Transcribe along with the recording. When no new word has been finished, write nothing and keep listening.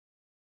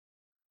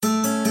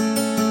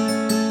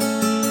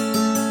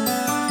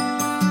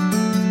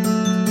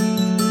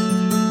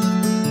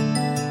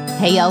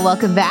Hey, y'all,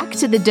 welcome back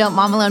to the Don't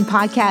Mom Alone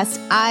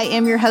podcast. I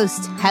am your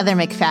host, Heather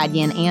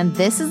McFadden, and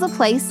this is a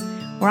place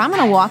where I'm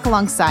going to walk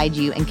alongside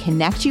you and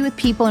connect you with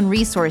people and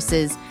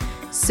resources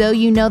so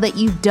you know that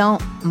you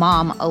don't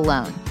mom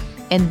alone.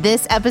 In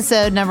this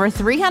episode, number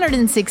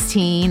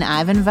 316,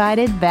 I've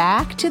invited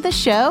back to the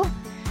show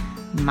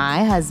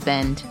my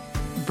husband,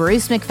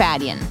 Bruce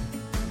McFadden.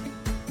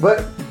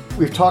 But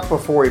we've talked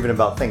before even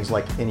about things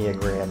like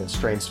Enneagram and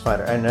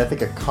StrengthsFinder, and I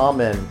think a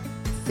common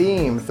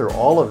theme through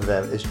all of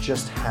them is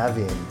just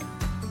having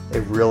a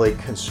really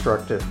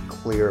constructive,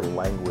 clear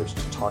language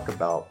to talk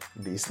about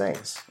these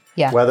things.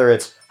 Yeah. Whether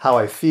it's how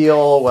I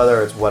feel,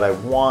 whether it's what I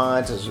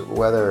want,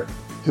 whether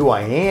who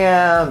I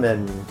am,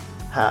 and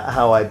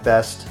how I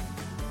best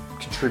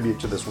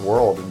contribute to this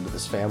world and to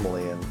this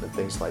family and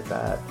things like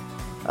that.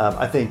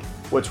 I think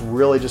what's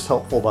really just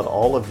helpful about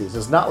all of these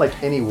is not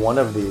like any one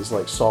of these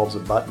like solves a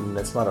button.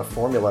 It's not a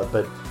formula,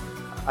 but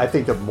I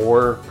think the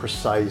more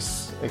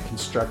precise and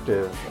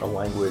constructive a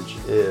language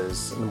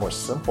is, and the more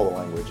simple the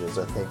language is,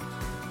 I think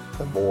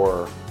the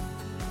more,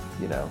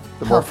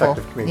 the more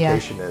effective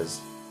communication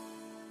is.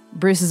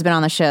 Bruce has been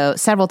on the show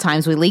several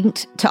times. We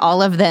linked to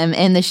all of them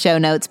in the show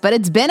notes, but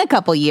it's been a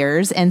couple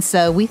years, and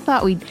so we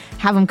thought we'd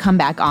have him come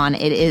back on.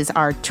 It is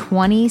our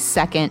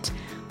 22nd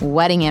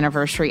wedding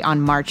anniversary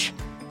on March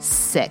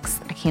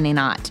 6th. I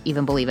cannot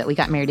even believe it. We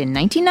got married in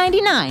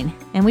 1999,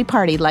 and we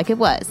partied like it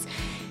was.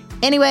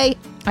 Anyway,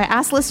 I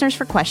asked listeners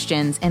for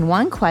questions, and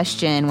one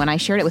question, when I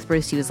shared it with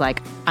Bruce, he was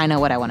like, I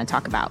know what I want to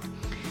talk about.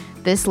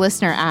 This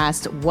listener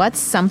asked, what's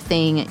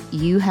something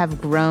you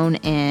have grown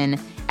in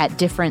at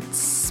different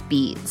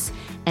speeds?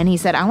 And he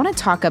said, I want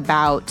to talk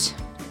about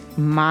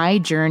my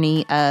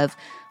journey of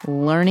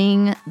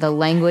learning the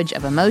language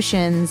of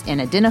emotions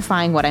and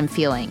identifying what I'm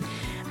feeling.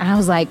 And I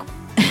was like,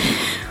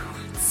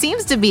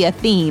 seems to be a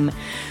theme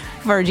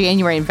for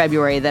January and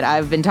February that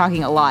I've been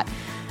talking a lot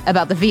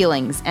about the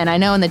feelings. And I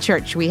know in the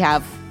church we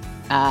have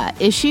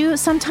issue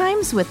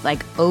sometimes with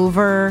like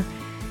over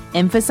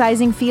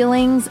emphasizing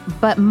feelings,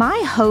 but my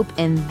hope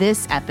in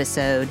this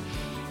episode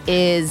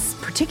is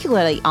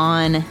particularly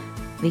on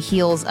the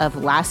heels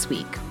of last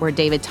week, where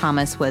David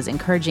Thomas was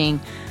encouraging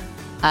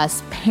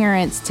us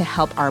parents to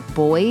help our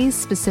boys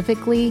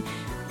specifically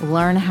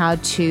learn how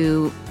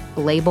to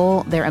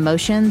label their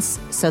emotions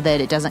so that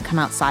it doesn't come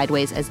out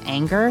sideways as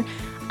anger.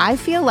 I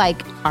feel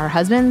like our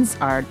husbands,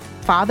 our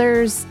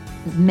fathers,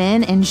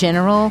 men in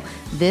general,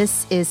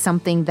 this is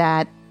something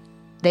that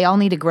they all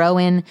need to grow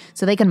in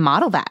so they can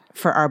model that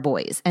for our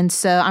boys. And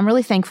so I'm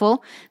really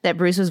thankful that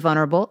Bruce was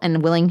vulnerable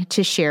and willing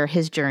to share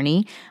his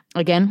journey.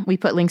 Again, we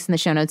put links in the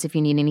show notes if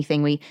you need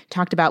anything we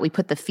talked about. We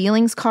put the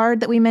feelings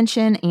card that we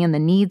mentioned and the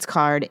needs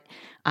card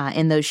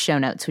in those show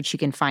notes, which you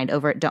can find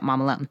over at Don't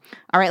Mom Alone.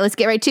 All right, let's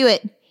get right to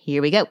it.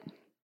 Here we go.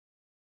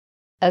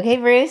 Okay,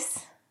 Bruce,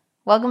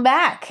 welcome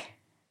back.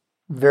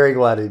 Very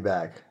glad to be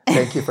back.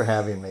 Thank you for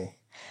having me.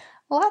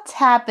 What's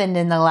happened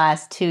in the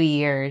last 2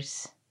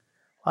 years?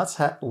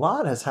 A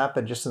lot has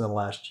happened just in the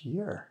last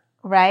year.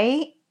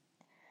 Right?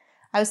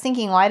 I was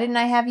thinking, why didn't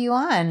I have you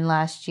on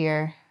last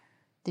year?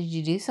 Did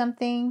you do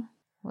something?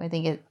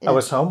 I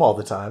was home all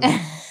the time.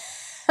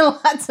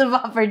 Lots of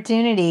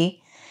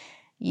opportunity.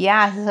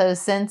 Yeah, so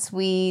since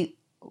we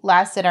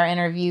last did our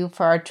interview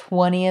for our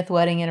 20th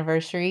wedding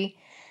anniversary,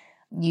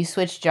 you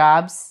switched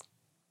jobs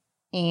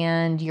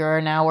and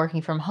you're now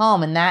working from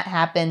home. And that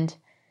happened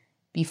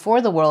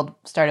before the world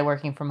started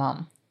working from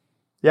home.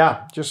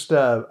 Yeah, just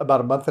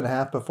about a month and a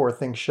half before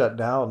things shut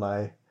down,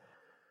 I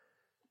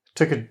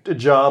took a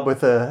job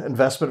with an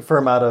investment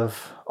firm out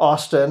of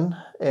Austin,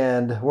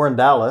 and we're in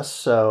Dallas,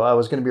 so I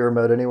was going to be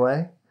remote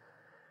anyway.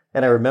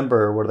 And I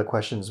remember one of the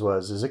questions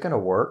was, is it going to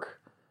work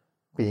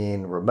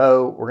being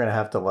remote? We're going to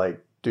have to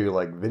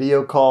do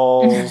video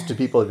calls. Do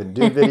people even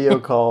do video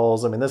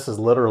calls? I mean, this is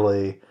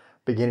literally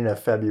beginning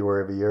of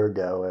February of a year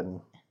ago, and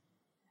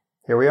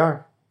here we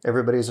are.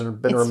 Everybody's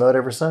been remote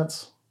ever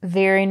since.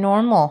 Very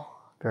normal.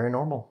 Very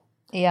normal.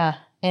 Yeah.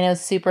 And it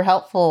was super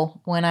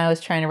helpful when I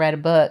was trying to write a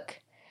book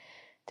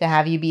to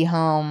have you be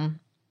home,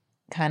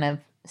 kind of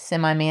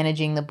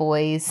semi-managing the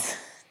boys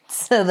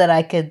so that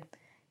I could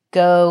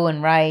go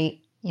and write,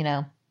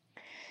 that's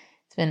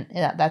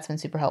been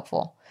super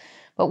helpful.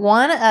 But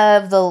one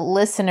of the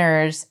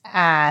listeners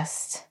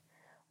asked,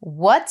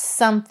 what's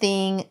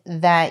something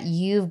that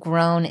you've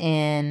grown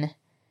in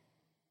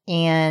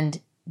and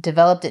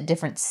developed at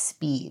different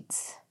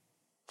speeds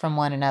from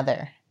one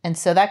another? And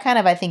so that kind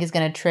of, I think, is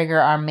going to trigger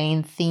our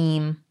main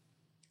theme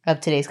of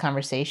today's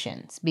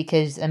conversations,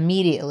 because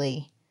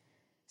immediately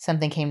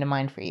something came to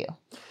mind for you.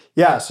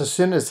 Yeah, so as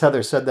soon as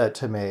Heather said that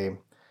to me,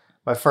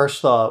 my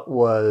first thought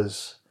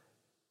was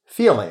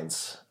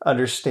feelings,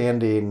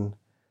 understanding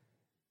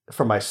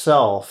for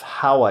myself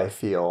how I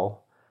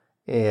feel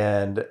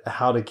and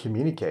how to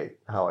communicate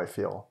how I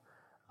feel.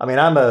 I mean,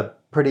 I'm a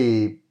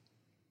pretty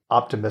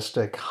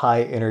optimistic,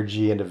 high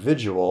energy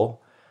individual.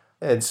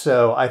 And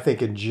so I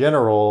think in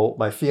general,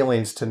 my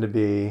feelings tend to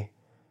be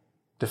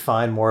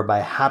defined more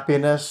by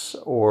happiness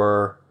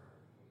or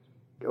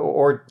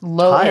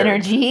low tired,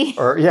 energy.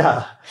 Or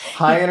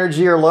high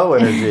energy or low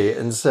energy.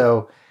 And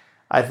so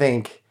I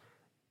think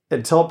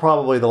until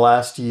probably the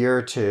last year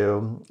or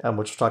two,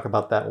 which we'll talk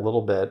about that in a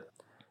little bit.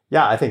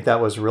 Yeah, I think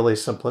that was really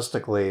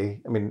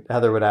simplistically. I mean,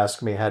 Heather would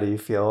ask me, "How do you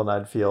feel?" and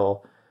I'd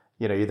feel,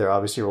 either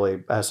obviously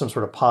really has some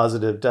sort of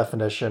positive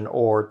definition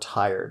or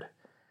tired.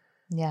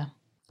 Yeah.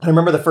 I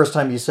remember the first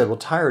time you said, "Well,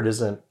 tired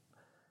isn't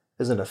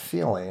a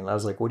feeling." And I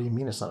was like, "What do you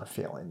mean it's not a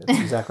feeling? It's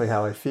exactly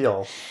how I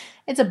feel."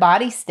 It's a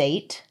body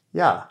state.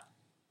 Yeah,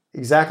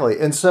 exactly.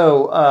 And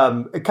so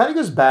it kind of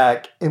goes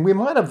back, and we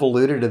might have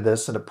alluded to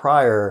this in a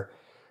prior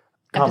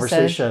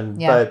conversation,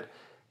 but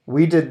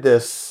we did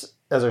this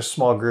as our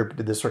small group,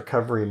 did this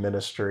recovery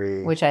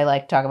ministry. Which I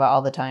like to talk about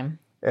all the time.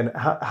 And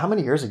how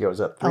many years ago was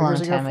that? 3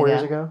 years ago? 4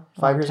 years ago?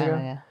 5 years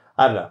ago?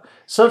 I don't know.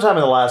 Sometime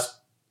in the last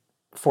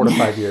 4 to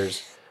 5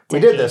 years, we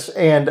did this.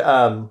 And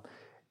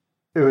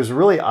it was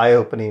really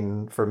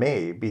eye-opening for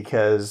me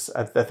because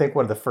I think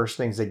one of the first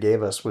things they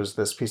gave us was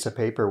this piece of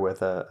paper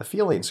with a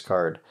feelings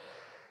card.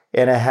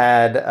 And it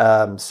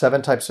had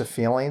 7 types of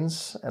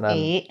feelings. And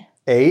 8.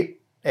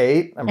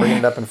 I'm bringing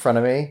it up in front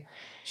of me.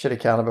 Should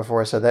have counted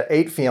before I said that.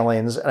 8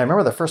 feelings. And I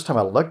remember the first time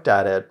I looked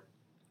at it,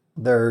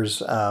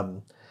 there's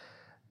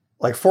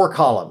like 4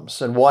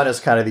 columns. And one is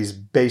kind of these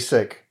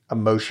basic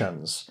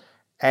emotions: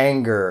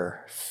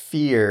 anger,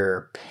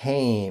 fear,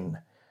 pain,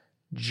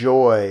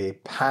 joy,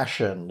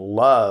 passion,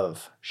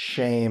 love,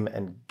 shame,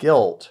 and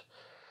guilt.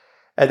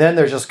 And then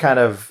there's just kind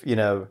of,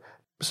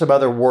 some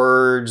other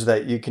words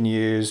that you can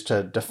use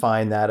to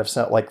define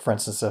that. Like, for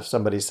instance, if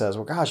somebody says,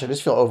 "Well, gosh, I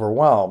just feel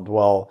overwhelmed."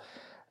 Well,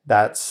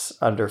 that's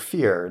under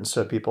fear. And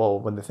so people,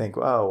 when they think,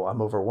 "Oh,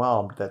 I'm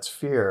overwhelmed," that's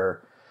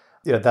fear.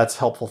 That's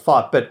helpful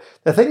thought. But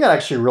the thing that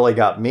actually really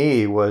got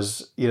me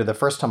was, the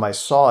first time I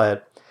saw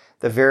it,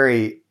 the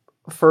very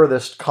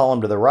furthest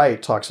column to the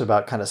right talks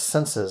about kind of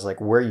senses,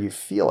 like where you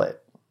feel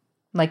it.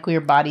 Like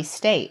your body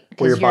state.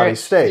 Where your body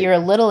state. You're a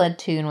little in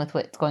tune with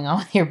what's going on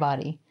with your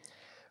body.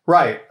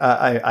 Right.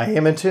 I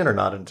am in tune or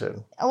not in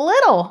tune? A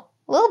little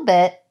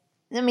bit.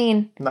 I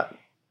mean,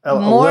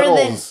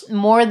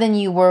 more than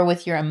you were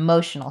with your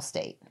emotional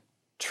state.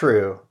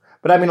 True.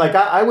 But I mean, like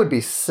I would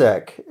be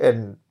sick,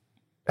 and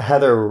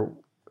Heather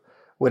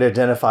would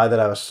identify that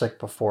I was sick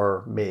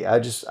before me.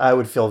 I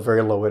would feel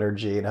very low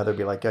energy, and Heather would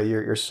be like, "Oh,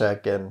 you're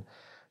sick," and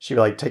she'd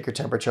be like, "Take your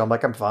temperature." I'm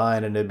like, "I'm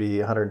fine," and it'd be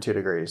 102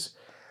 degrees.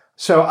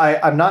 So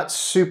I'm not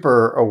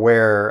super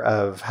aware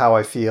of how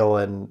I feel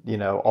and,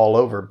 all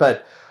over.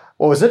 But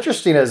what was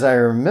interesting is I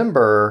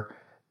remember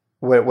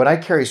when I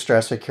carry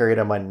stress, I carry it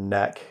on my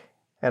neck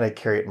and I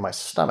carry it in my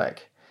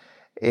stomach.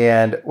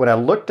 And when I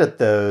looked at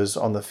those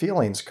on the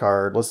feelings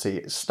card, let's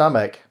see,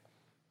 stomach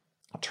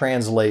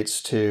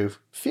translates to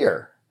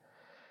fear,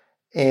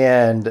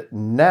 and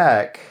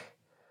neck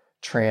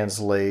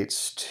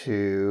translates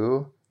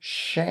to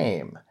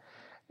shame.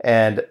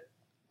 And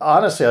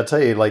honestly, I'll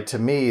tell you, like, to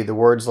me, the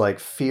words like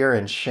fear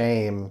and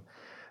shame,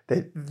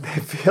 they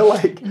feel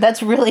like...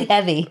 That's really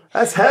heavy.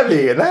 That's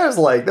heavy. And that was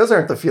like, those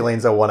aren't the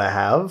feelings I want to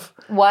have.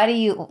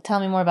 Tell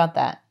me more about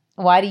that.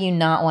 Why do you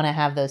not want to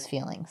have those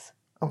feelings?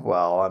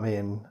 Well, I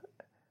mean,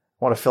 I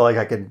want to feel like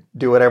I can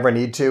do whatever I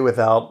need to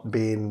without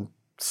being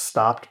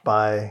stopped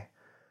by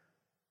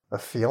a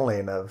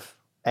feeling of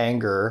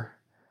anger,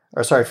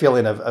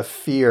 feeling of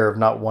fear of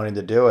not wanting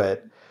to do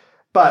it.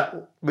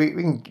 But we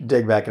can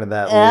dig back into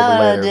that a little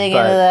bit later. Dig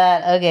into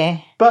that.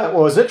 Okay. But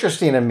what was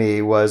interesting to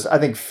me was I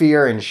think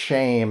fear and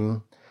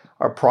shame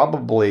are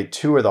probably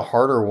 2 of the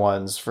harder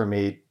ones for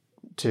me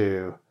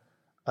to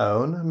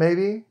own,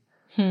 maybe,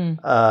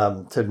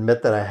 to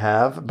admit that I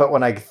have. But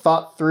when I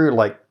thought through,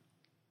 like,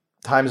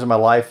 times in my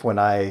life when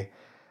I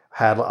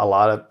had a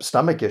lot of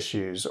stomach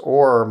issues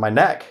or my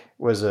neck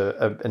was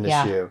an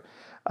issue,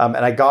 and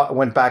I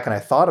went back and I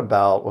thought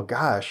about, well,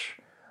 gosh,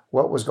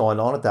 what was going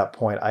on at that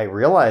point? I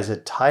realized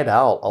it tied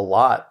out a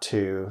lot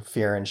to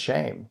fear and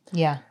shame.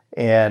 Yeah.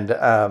 And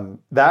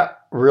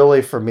that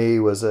really, for me,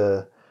 was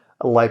a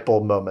light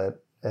bulb moment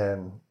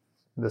in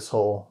this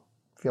whole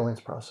feelings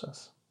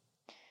process.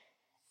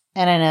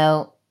 And I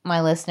know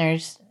my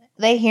listeners,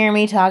 they hear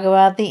me talk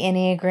about the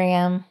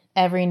Enneagram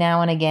every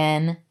now and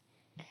again.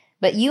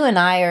 But you and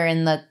I are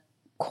in the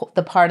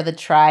part of the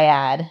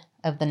triad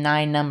of the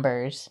 9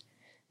 numbers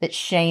that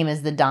shame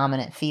is the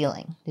dominant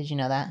feeling. Did you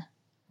know that?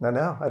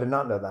 No, I did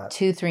not know that.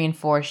 2, 3, and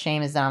 4,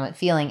 shame is dominant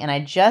feeling. And I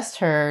just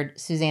heard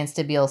Suzanne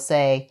Stabile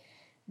say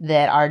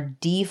that our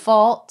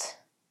default,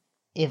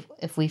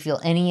 if we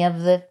feel any of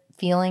the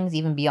feelings,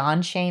 even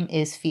beyond shame,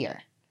 is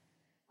fear.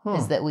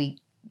 Is that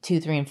 2,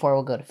 3, and 4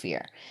 will go to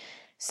fear.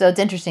 So it's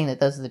interesting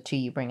that those are the 2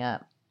 you bring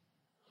up.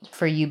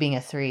 For you being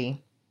a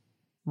 3,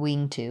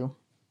 wing 2.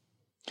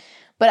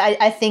 But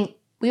I think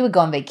we would go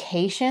on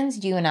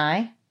vacations, you and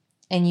I,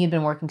 and you've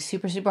been working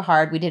super, super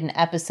hard. We did an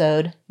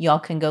episode y'all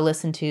can go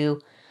listen to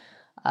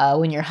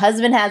when your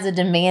husband has a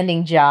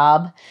demanding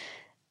job,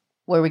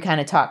 where we kind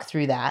of talk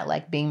through that,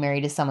 like being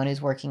married to someone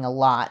who's working a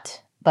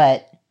lot.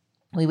 But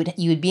you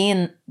would be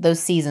in those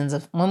seasons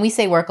of, when we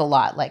say work a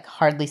lot, like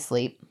hardly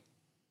sleep,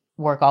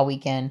 work all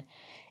weekend.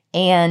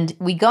 And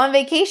we go on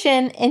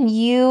vacation and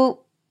your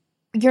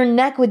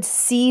neck would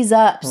seize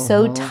up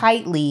so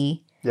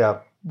tightly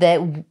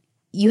that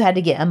you had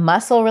to get a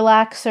muscle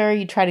relaxer.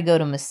 You try to go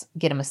to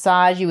get a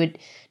massage. You would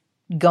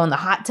go in the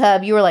hot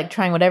tub. You were like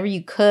trying whatever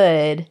you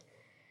could.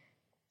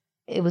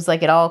 It was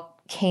like it all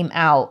came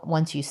out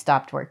once you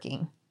stopped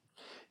working.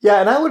 Yeah,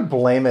 and I would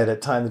blame it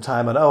at time to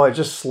time on, I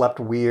just slept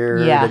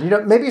weird. Yeah.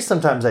 And, maybe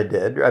sometimes I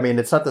did. I mean,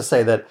 it's not to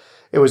say that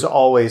it was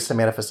always a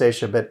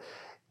manifestation, but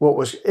what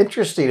was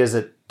interesting is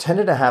it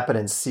tended to happen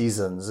in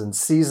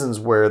seasons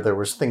where there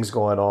was things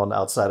going on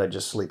outside of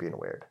just sleeping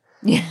weird.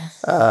 Yeah.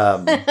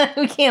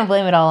 We can't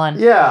blame it all on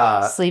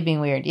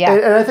sleeping weird. Yeah.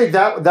 And I think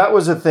that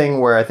was a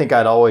thing where I think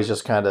I'd always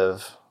just kind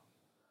of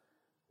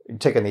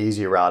taken the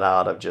easy route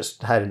out of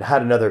just had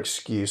another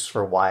excuse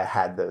for why I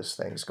had those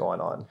things going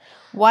on.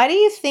 Why do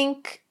you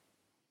think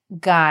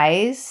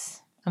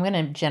guys, I'm going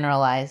to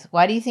generalize,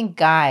 why do you think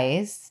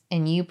guys,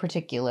 and you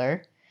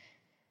particular,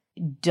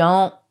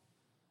 don't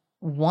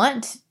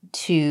want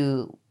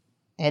to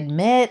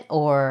admit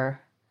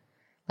or,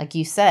 like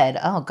you said,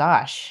 oh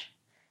gosh,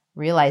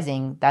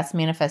 realizing that's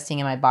manifesting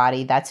in my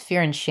body, that's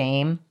fear and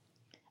shame.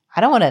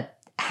 I don't want to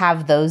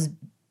have those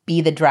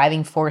be the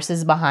driving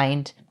forces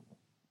behind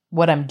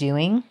what I'm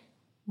doing.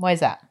 Why is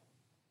that?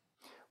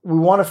 We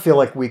want to feel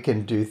like we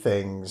can do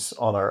things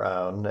on our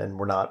own and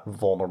we're not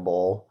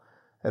vulnerable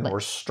and we're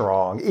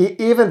strong.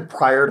 Even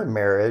prior to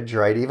marriage,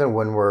 right? Even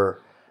when we're,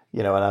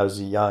 when I was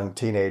a young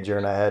teenager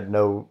and I had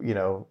no,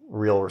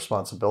 real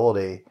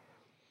responsibility.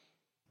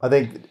 I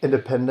think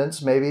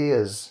independence maybe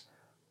is,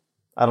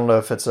 I don't know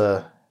if it's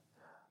a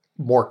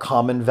more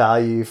common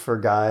value for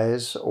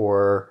guys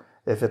or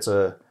if it's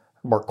a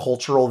more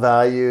cultural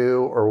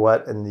value or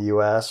what in the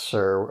US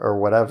or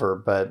whatever,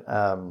 but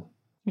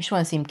you just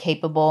want to seem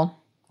capable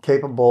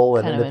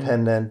and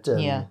independent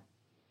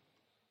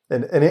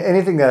and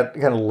anything that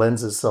kind of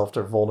lends itself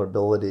to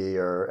vulnerability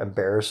or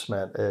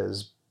embarrassment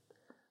is,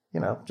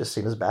 just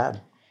seen as bad.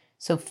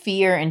 So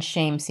fear and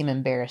shame seem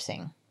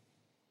embarrassing.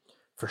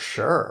 For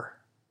sure.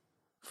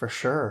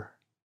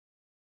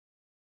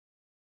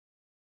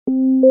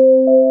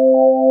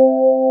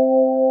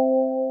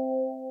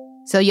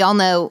 So y'all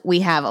know we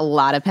have a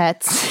lot of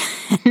pets.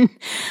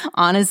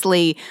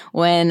 Honestly,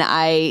 when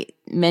I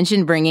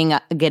mentioned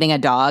getting a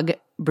dog,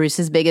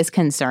 Bruce's biggest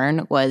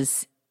concern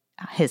was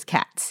his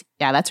cats.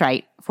 Yeah, that's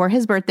right. For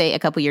his birthday a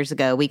couple years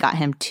ago, we got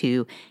him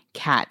 2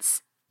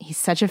 cats. He's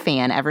such a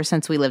fan ever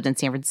since we lived in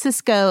San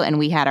Francisco and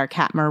we had our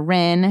cat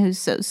Marin, who's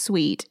so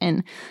sweet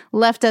and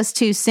left us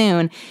too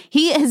soon.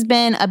 He has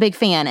been a big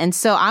fan. And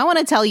so I want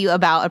to tell you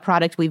about a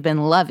product we've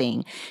been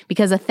loving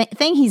because a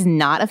thing he's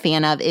not a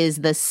fan of is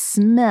the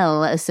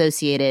smell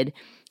associated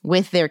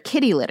with their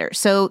kitty litter.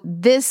 So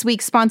this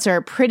week's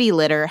sponsor, Pretty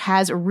Litter,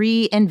 has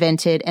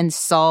reinvented and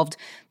solved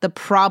the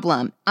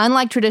problem.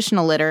 Unlike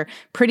traditional litter,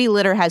 Pretty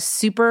Litter has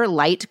super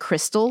light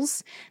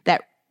crystals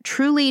that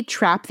truly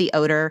trap the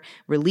odor,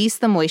 release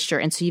the moisture,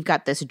 and so you've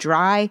got this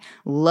dry,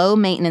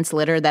 low-maintenance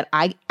litter that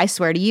I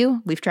swear to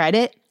you, we've tried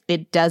it,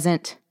 it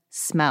doesn't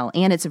smell.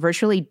 And it's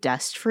virtually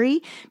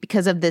dust-free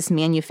because of this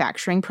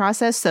manufacturing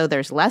process. So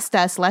there's less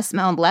dust, less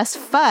smell, less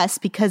fuss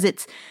because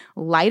it's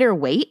lighter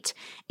weight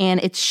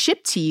and it's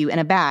shipped to you in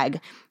a bag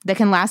that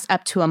can last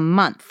up to a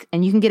month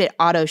and you can get it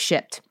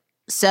auto-shipped.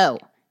 So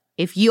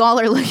if you all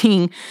are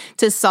looking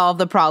to solve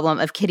the problem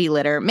of kitty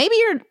litter, maybe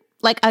you're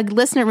like a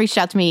listener reached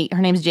out to me.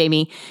 Her name's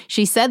Jamie.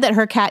 She said that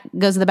her cat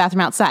goes to the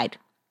bathroom outside.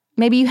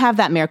 Maybe you have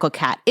that miracle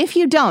cat. If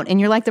you don't, and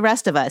you're like the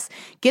rest of us,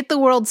 get the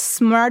world's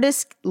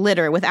smartest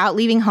litter without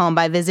leaving home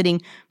by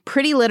visiting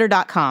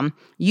prettylitter.com.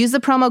 Use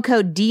the promo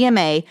code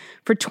DMA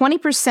for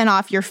 20%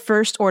 off your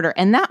first order.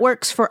 And that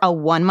works for a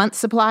 1-month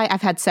supply.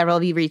 I've had several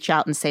of you reach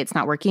out and say it's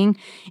not working.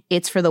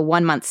 It's for the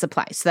 1-month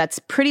supply. So that's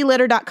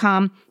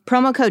prettylitter.com,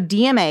 promo code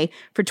DMA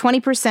for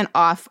 20%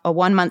 off a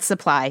 1-month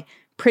supply.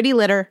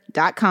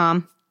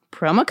 prettylitter.com.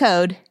 Promo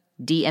code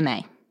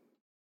DMA.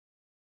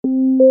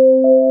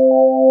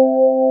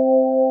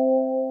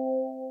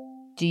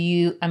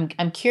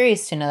 I'm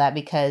curious to know that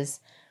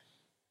because,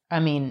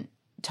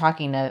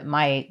 talking to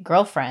my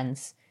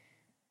girlfriends,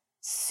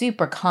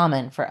 super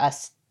common for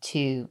us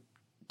to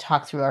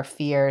talk through our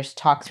fears,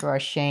 talk through our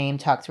shame,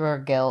 talk through our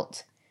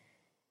guilt.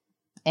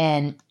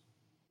 And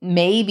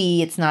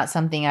maybe it's not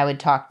something I would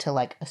talk to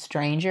like a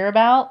stranger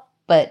about,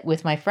 but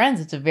with my friends,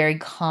 it's a very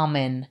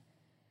common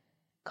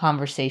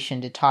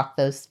conversation to talk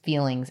those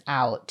feelings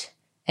out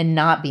and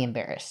not be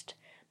embarrassed.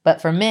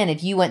 But for men,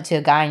 if you went to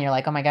a guy and you're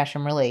like, oh my gosh,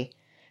 I'm really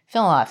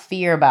feeling a lot of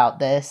fear about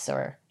this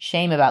or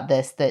shame about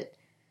this,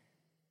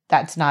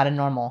 that's not a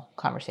normal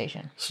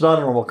conversation. It's not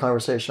a normal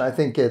conversation. I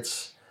think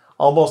it's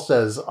almost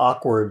as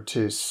awkward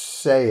to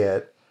say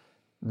it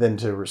than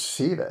to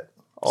receive it.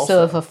 Also.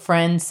 So if a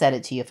friend said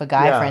it to you, if a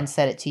guy friend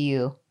said it to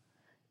you,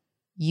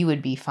 you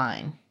would be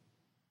fine.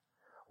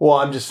 Well,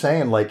 I'm just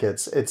saying, like,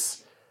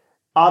 it's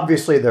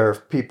obviously there are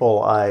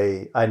people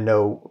I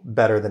know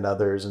better than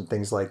others and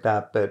things like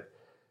that, but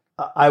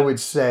I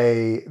would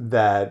say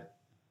that,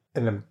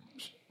 and I'm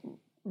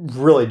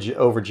really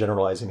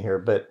overgeneralizing here,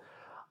 but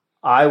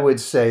I would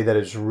say that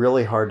it's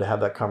really hard to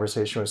have that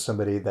conversation with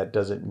somebody that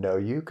doesn't know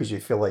you because you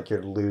feel like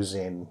you're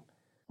losing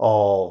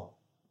all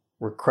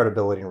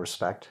credibility and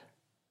respect,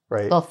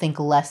 right? They'll think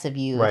less of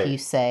you Right. if you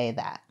say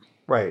that.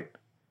 Right.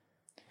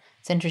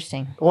 It's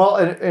interesting. Well,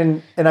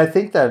 and I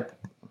think that,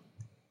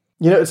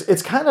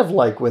 it's kind of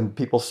like when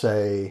people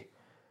say,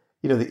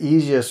 the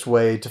easiest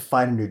way to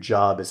find a new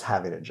job is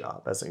having a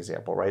job, as an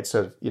example, right?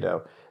 So,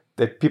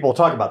 that people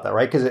talk about that,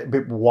 right?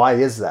 But why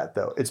is that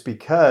though? It's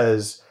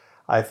because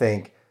I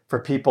think for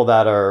people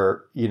that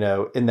are,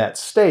 in that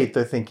state,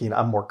 they're thinking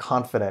I'm more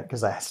confident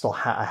because I still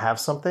I have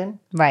something.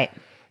 Right.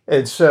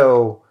 And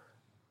so,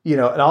 and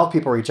all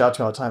people reach out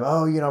to me all the time.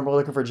 Oh, I'm really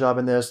looking for a job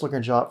in this,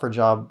 looking for a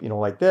job,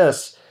 like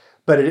this.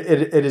 But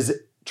it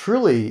is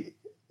truly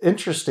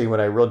interesting when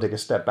I really take a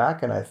step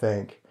back and I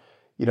think,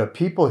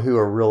 people who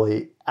are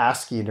really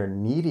asking or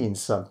needing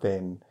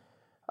something,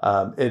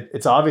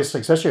 it's obviously,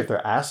 especially if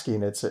they're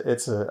asking, it's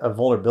a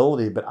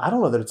vulnerability. But I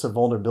don't know that it's a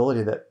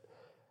vulnerability that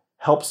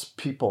helps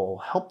people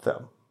help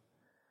them.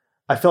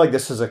 I feel like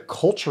this is a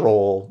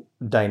cultural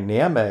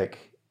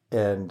dynamic,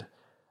 and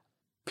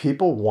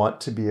people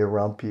want to be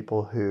around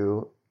people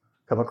who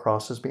come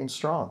across as being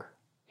strong.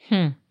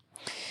 And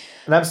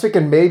I'm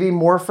speaking maybe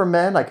more for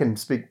men. I can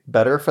speak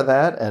better for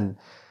that. And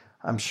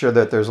I'm sure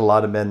that there's a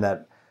lot of men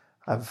that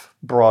have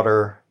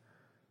broader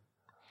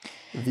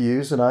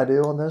views than I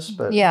do on this.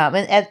 But yeah,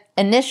 but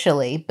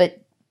initially,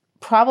 but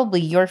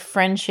probably your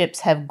friendships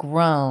have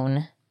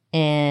grown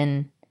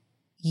and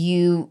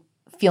you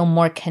feel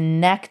more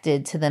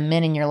connected to the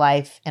men in your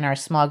life in our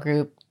small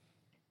group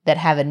that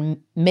have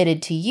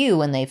admitted to you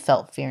when they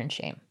felt fear and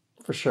shame.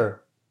 For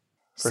sure.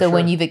 So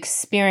when you've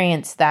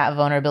experienced that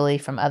vulnerability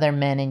from other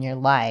men in your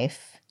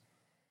life,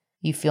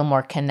 you feel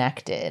more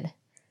connected.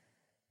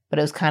 But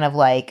it was kind of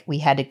like we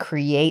had to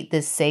create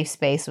this safe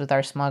space with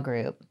our small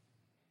group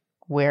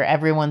where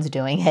everyone's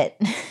doing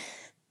it.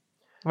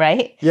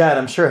 Right? Yeah, and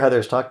I'm sure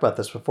Heather's talked about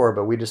this before,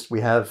 but we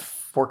have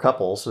 4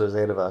 couples, so there's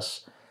 8 of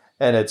us.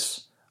 And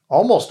it's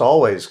almost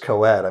always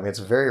co-ed. I mean, it's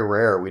very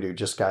rare we do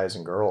just guys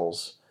and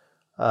girls.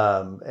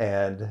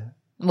 And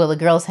well, the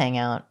girls hang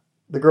out.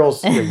 the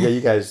girls, you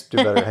guys do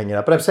better hanging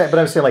out. But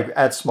I'm saying like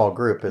at small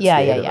group, it's the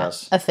 8 of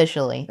us.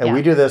 Officially. And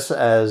we do this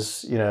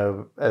as,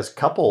 as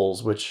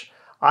couples, which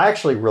I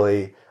actually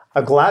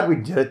I'm glad we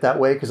did it that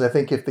way, because I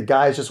think if the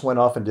guys just went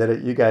off and did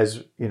it, you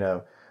guys,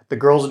 the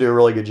girls would do a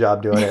really good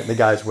job doing it, and the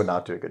guys would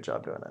not do a good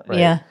job doing it. Right?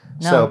 Yeah.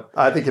 No. So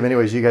I think in many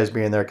ways, you guys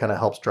being there kind of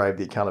helps drive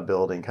the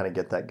accountability and kind of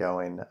get that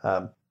going.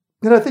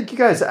 And I think you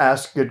guys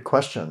ask good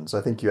questions.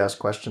 I think you ask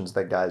questions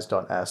that guys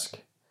don't ask,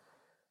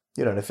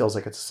 and it feels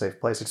like it's a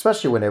safe place,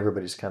 especially when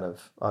everybody's kind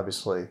of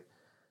obviously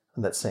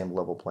on that same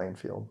level playing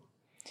field.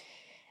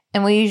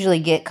 And we usually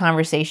get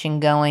conversation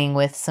going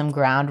with some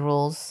ground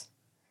rules.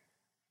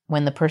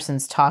 When the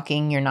person's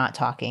talking, you're not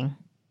talking.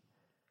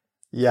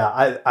 Yeah,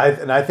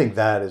 I think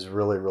that is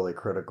really, really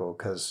critical,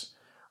 because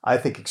I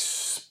think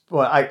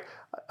I'm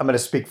going to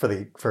speak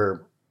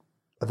for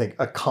I think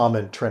a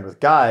common trend with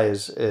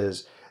guys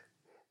is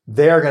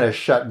they're going to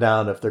shut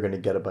down if they're going to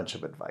get a bunch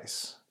of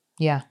advice.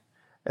 Yeah.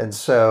 And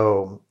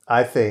so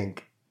I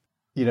think,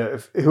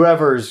 if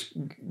whoever's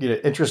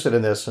interested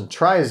in this and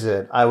tries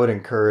it, I would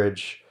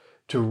encourage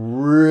to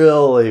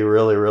really,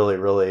 really, really,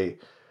 really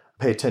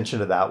pay attention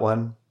to that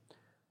one,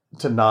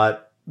 to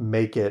not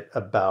make it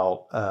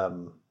about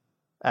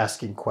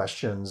asking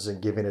questions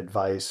and giving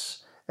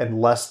advice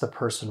unless the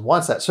person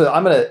wants that. So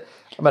I'm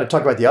gonna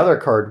talk about the other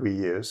card we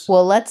use.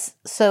 Well,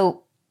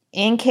 so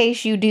in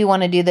case you do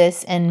want to do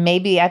this, and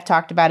maybe I've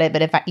talked about it,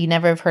 but if you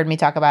never have heard me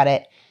talk about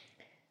it,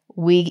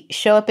 we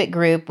show up at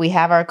group, we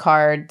have our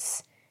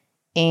cards,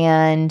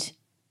 and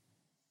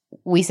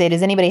we say,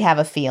 does anybody have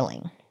a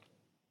feeling?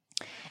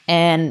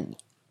 And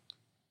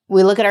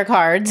we look at our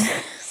cards.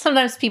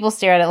 Sometimes people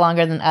stare at it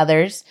longer than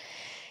others.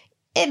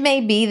 It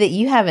may be that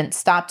you haven't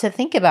stopped to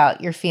think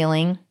about your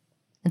feeling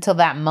until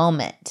that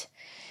moment.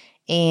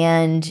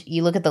 And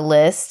you look at the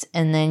list,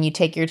 and then you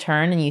take your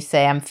turn and you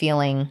say, I'm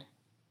feeling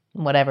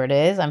whatever it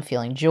is. I'm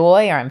feeling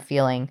joy, or I'm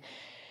feeling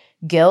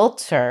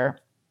guilt or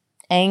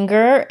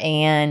anger.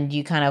 And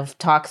you kind of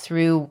talk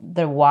through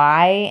the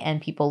why,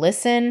 and people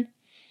listen.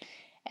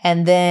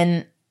 And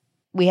then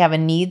we have a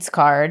needs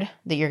card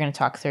that you're going to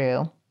talk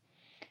through.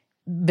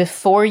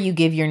 Before you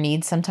give your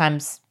needs,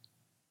 sometimes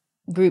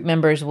group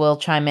members will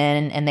chime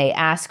in and they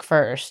ask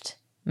first,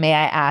 may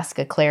I ask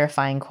a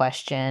clarifying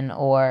question?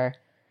 Or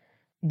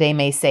they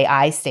may say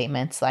I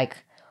statements like,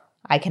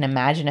 I can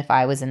imagine if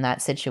I was in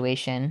that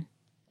situation,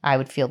 I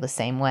would feel the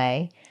same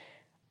way.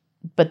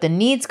 But the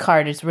needs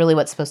card is really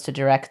what's supposed to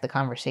direct the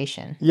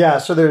conversation. Yeah.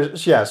 So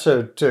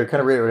so to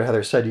kind of reiterate what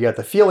Heather said, you got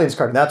the feelings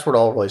card, and that's where it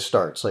all really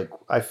starts. Like,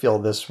 I feel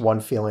this one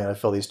feeling, I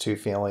feel these 2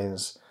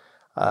 feelings,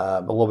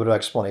 a little bit of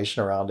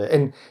explanation around it.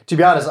 And to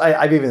be honest,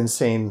 I've even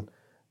seen,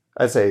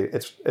 I'd say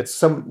it's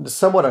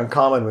somewhat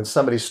uncommon when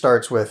somebody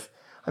starts with,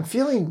 I'm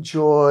feeling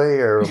joy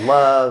or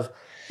love,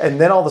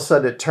 and then all of a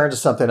sudden it turns to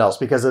something else,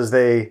 because as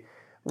they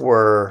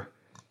were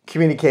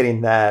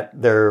communicating that,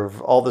 they're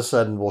all of a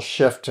sudden will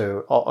shift to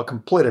a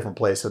completely different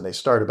place than they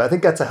started. But I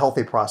think that's a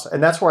healthy process.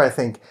 And that's where I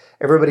think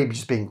everybody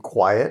just being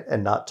quiet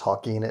and not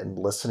talking and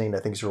listening, I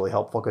think is really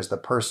helpful, because the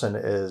person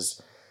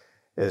is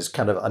is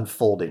kind of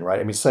unfolding, right?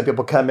 I mean, some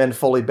people come in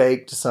fully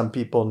baked. Some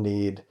people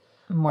need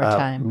More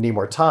time. Need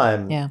more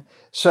time. Yeah.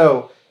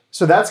 So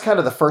that's kind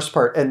of the first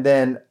part. And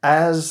then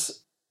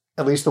as,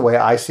 at least the way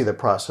I see the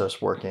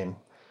process working,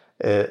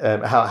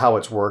 and how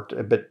it's worked,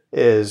 but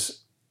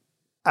is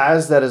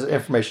as that is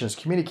information is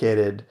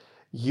communicated,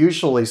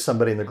 usually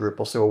somebody in the group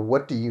will say, well,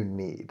 what do you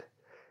need?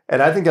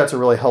 And I think that's a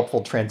really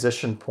helpful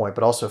transition point,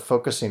 but also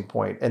focusing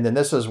point. And then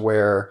this is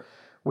where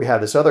we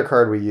have this other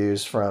card we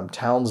use from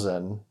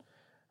Townsend,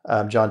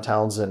 John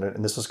Townsend,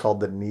 and this is called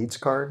the needs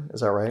card.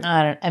 Is that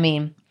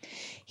right?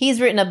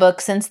 He's written a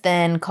book since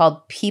then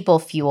called People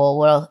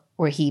Fuel,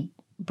 where he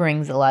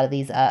brings a lot of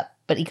these up,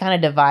 but he kind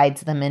of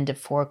divides them into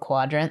 4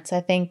 quadrants, I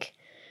think.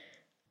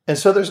 And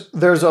so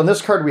there's on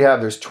this card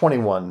there's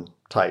 21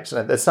 types,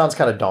 and it sounds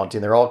kind of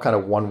daunting. They're all kind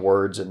of one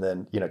words and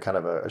then, kind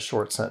of a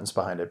short sentence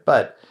behind it.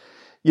 But,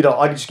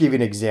 I'll just give you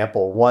an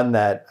example. One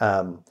that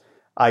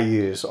I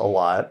use a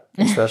lot,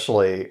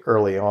 especially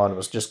early on,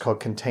 was just called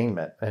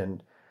containment.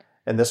 And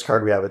in this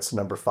card it's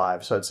number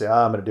 5. So I'd say,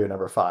 I'm going to do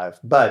number 5.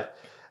 But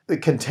the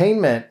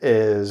containment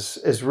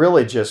is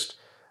really just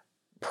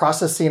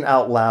processing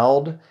out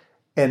loud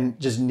and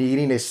just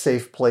needing a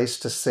safe place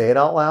to say it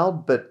out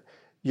loud. But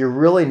you're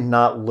really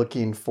not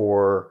looking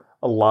for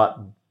a lot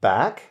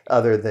back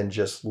other than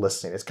just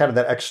listening. It's kind of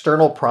that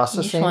external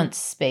processing. You just want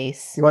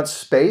space. You want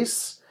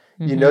space.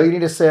 Mm-hmm. You need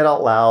to say it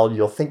out loud.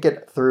 You'll think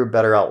it through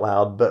better out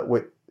loud. But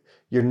what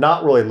you're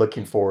not really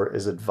looking for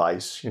is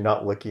advice. You're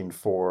not looking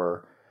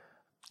for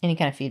any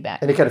kind of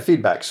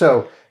feedback.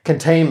 So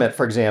containment,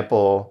 for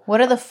example.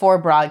 What are the 4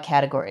 broad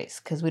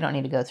categories? Because we don't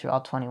need to go through all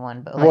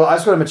 21. But well, I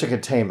just want to mention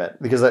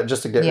containment because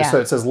just to get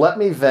so it says, let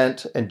me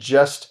vent and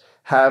just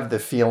have the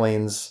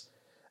feelings.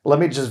 Let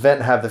me just vent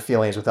and have the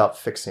feelings without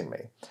fixing me.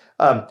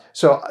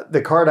 So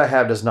the card I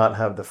have does not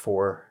have the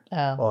 4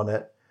 on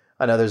it.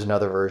 I know there's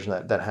another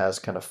version that has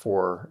kind of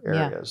 4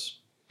 areas.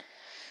 Yeah.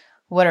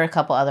 What are a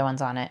couple other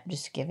ones on it?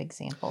 Just to give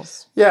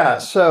examples. Yeah.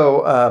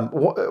 So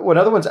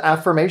another one's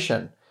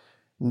affirmation.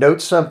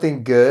 Note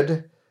something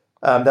good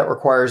that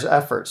requires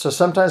effort. So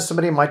sometimes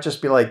somebody might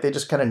just be like, they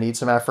just kind of need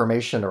some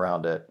affirmation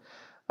around it.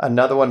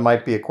 Another one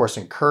might be, of course,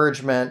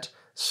 encouragement,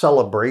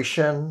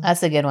 celebration.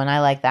 That's a good one.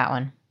 I like that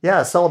one.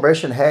 Yeah,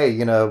 celebration. Hey,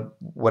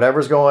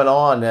 whatever's going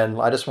on,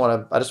 and I just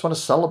want to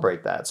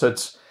celebrate that. So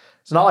it's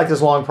not like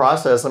this long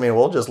process. I mean,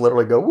 we'll just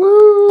literally go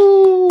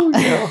woo.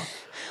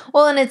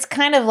 Well, and it's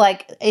kind of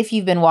like if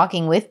you've been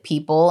walking with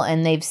people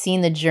and they've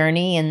seen the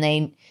journey and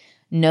they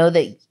know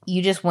that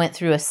you just went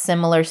through a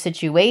similar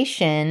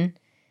situation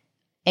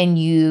and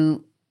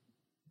you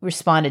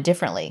responded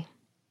differently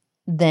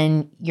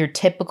than your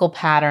typical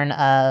pattern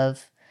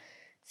of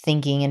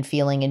thinking and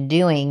feeling and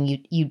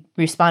doing. You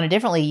responded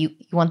differently. You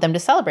want them to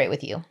celebrate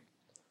with you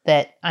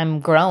that I'm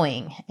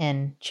growing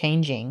and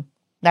changing.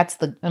 That's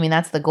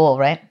the goal,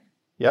 right?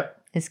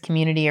 Yep. Is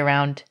community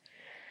around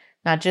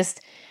not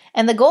just,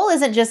 and the goal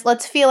isn't just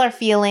let's feel our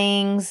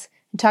feelings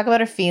and talk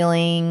about our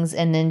feelings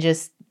and then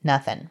just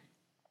nothing,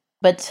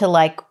 but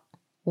to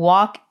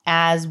walk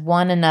as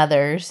one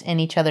another's in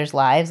each other's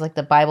lives. Like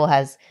the Bible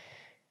has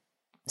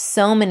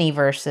so many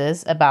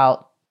verses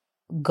about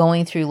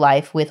going through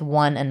life with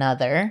one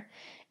another.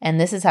 And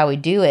this is how we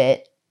do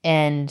it.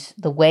 And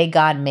the way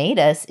God made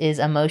us is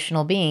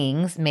emotional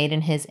beings made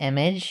in his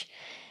image.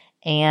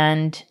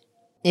 And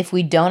if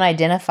we don't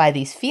identify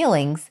these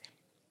feelings,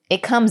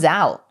 it comes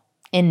out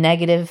in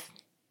negative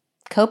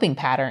coping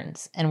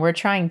patterns. And we're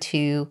trying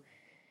to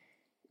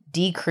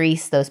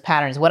decrease those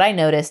patterns. What I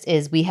noticed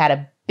is we had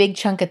a big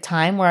chunk of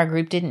time where our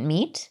group didn't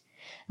meet.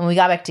 And when we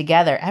got back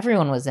together,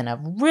 everyone was in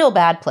a real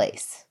bad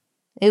place.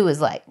 It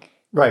was like...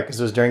 Right, because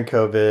it was during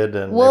COVID.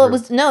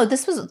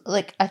 This was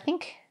I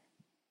think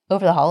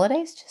over the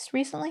holidays just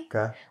recently.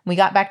 Okay. We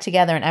got back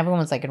together and everyone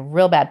was in a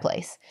real bad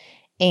place.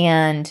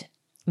 And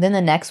then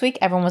the next week,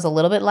 everyone was a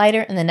little bit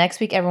lighter. And the next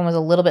week, everyone was a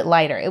little bit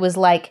lighter. It was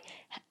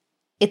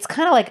it's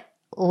kind of like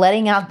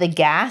letting out the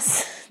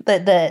gas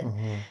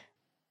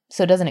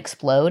so it doesn't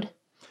explode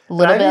a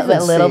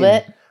little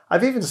bit.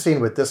 I've even seen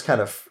with this kind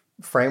of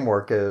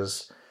framework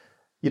is...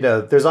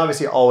 there's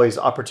obviously always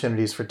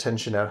opportunities for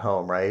tension at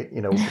home, right?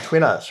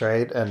 Between us,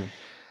 right?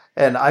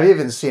 And I've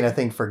even seen, I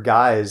think, for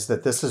guys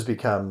that this has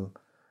become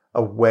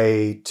a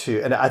way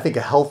to, and I think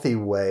a healthy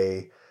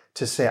way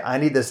to say, I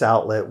need this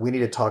outlet. We need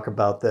to talk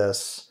about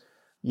this,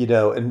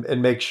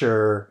 and make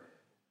sure,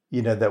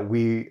 that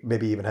we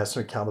maybe even have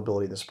some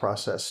accountability in this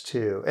process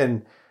too.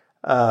 And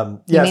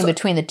you mean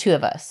between the two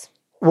of us?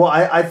 Well,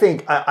 I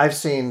think I've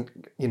seen,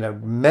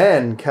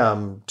 men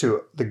come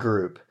to the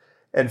group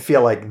and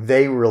feel like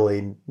they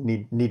really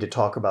need to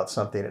talk about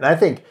something. And I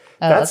think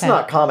that's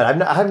not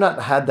common. I have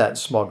not had that in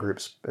small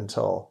groups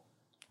until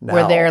now.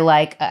 Where they're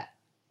like,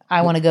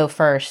 I want to go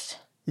first.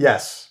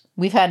 Yes.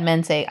 We've had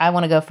men say, I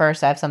want to go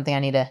first. I have something I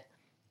need to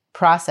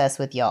process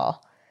with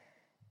y'all.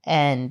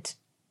 And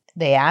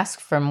they ask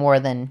for more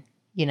than,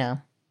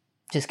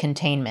 just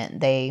containment.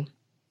 They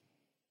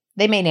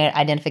made an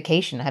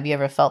identification. Have you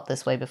ever felt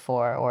this way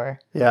before? Or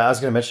yeah, I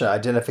was going to mention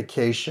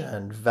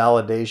identification,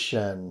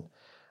 validation,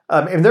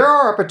 And there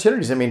are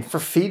opportunities, I mean, for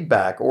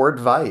feedback or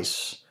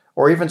advice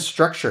or even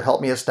structure.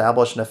 Help me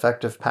establish an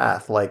effective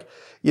path. Like,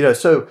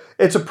 so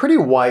it's a pretty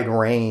wide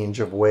range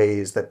of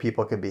ways that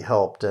people can be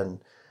helped.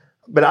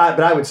 But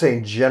I would say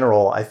in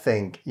general, I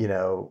think,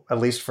 at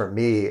least for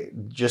me,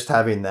 just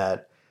having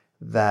that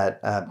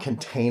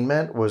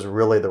containment was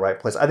really the right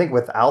place. I think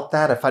without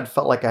that, if I'd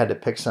felt like I had to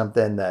pick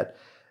something that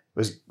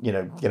was,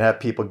 going to have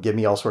people give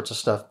me all sorts of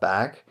stuff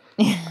back,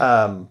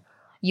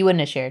 you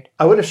wouldn't have shared.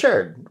 I would have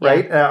shared,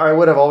 right? Yeah. I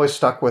would have always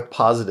stuck with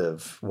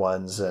positive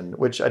ones, and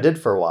which I did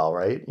for a while,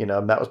 right?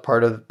 And that was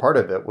part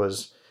of it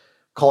was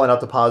calling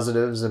out the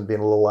positives and being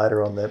a little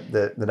lighter on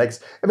the negatives.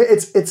 I mean,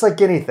 it's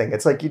like anything.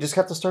 It's like you just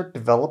have to start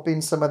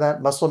developing some of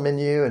that muscle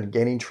memory and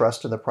gaining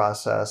trust in the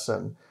process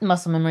and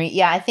muscle memory.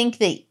 Yeah, I think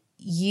that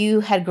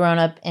you had grown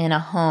up in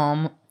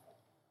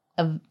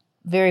a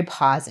very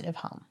positive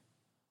home.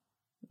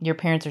 Your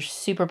parents are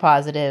super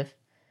positive,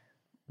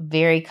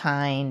 very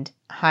kind,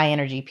 high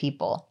energy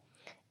people.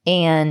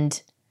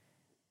 And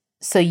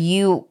so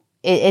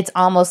it's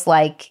almost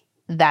like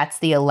that's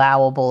the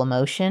allowable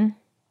emotion.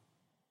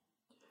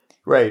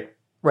 Right.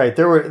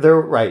 There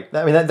were right.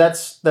 I mean,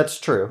 that's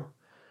true.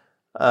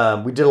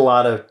 We did a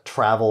lot of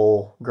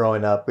travel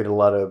growing up. We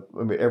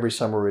did every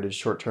summer we did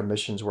short-term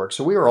missions work.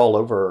 So we were all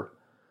over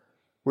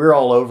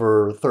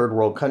third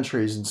world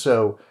countries. And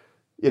so,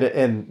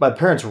 and my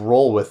parents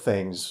roll with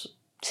things.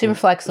 Super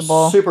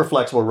flexible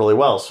really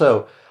well.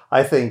 So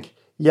I think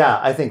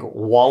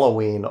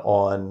wallowing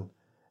on,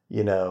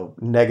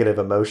 negative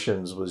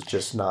emotions was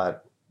just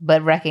not.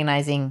 But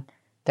recognizing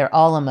they're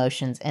all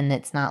emotions and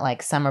it's not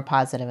like some are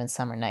positive and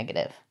some are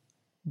negative.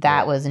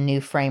 That was a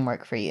new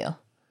framework for you.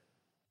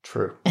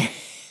 True.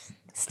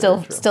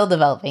 Still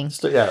developing. I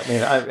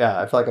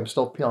feel like I'm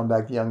still peeling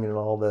back the onion and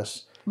all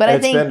this. But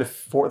and it's been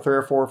 3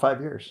 or 4 or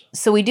 5 years.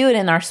 So we do it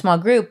in our small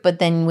group, but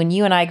then when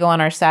you and I go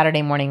on our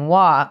Saturday morning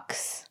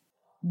walks,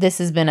 this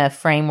has been a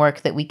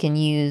framework that we can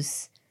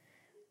use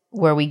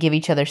where we give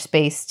each other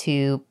space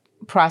to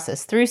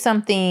process through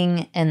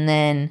something, and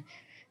then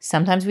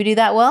sometimes we do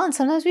that well and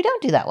sometimes we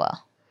don't do that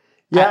well.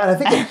 Yeah, and I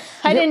think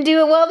I didn't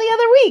do it well the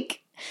other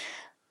week.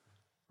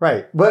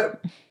 Right.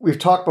 But we've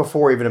talked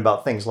before even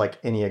about things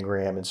like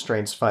Enneagram and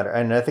StrengthsFinder.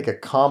 And I think a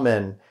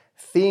common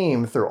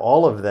theme through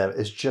all of them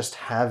is just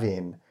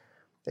having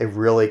a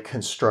really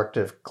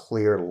constructive,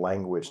 clear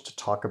language to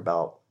talk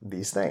about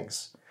these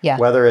things. Yeah.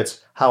 Whether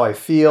it's how I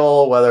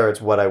feel, whether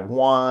it's what I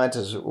want,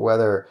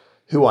 whether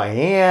who I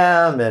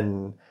am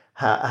and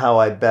how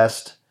I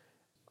best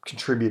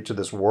contribute to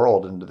this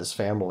world and to this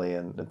family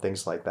and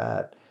things like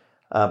that.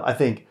 I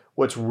think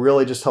what's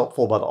really just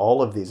helpful about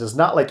all of these is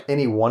not like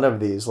any one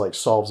of these like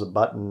solves a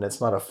button. It's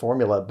not a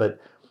formula,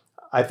 but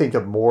I think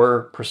the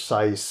more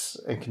precise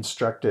and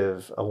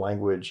constructive a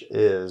language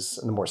is,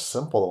 and the more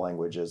simple the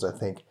language is, I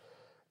think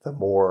the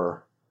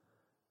more,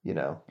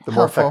 the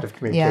more effective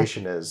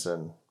communication is.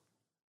 And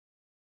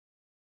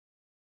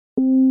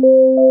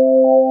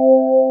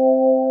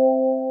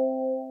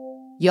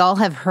y'all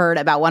have heard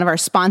about one of our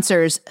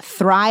sponsors,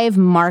 Thrive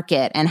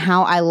Market, and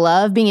how I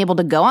love being able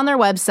to go on their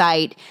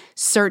website,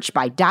 search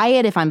by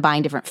diet if I'm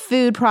buying different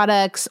food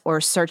products,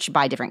 or search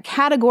by different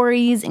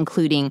categories,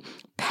 including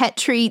pet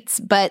treats.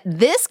 But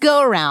this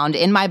go around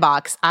in my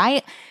box,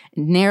 I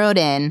narrowed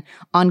in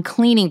on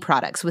cleaning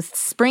products. With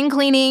spring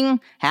cleaning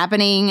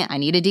happening, I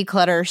need to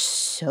declutter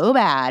so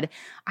bad.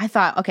 I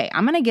thought, okay,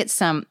 I'm going to get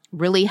some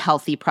really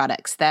healthy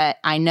products that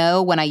I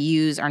know when I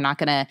use are not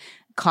going to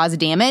cause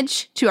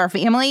damage to our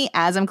family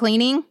as I'm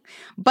cleaning.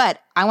 But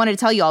I wanted to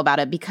tell you all about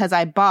it because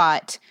I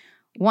bought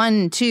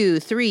 1, 2,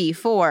 3,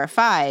 4,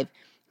 5,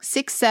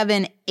 6,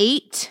 7,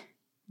 8,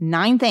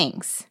 9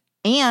 things.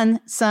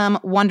 And some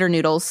Wonder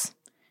Noodles,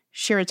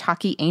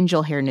 shirataki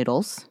angel hair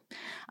noodles,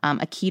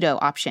 a keto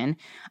option.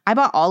 I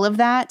bought all of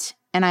that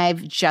and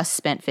I've just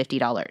spent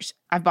 $50.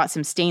 I've bought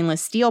some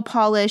stainless steel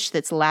polish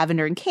that's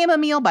lavender and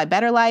chamomile by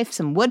Better Life,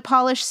 some wood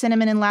polish,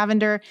 cinnamon and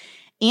lavender,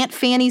 Aunt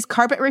Fanny's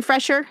carpet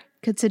refresher,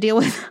 good to deal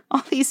with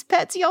all these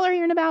pets y'all are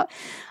hearing about,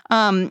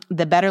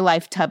 the Better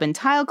Life tub and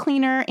tile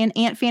cleaner, and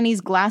Aunt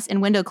Fanny's glass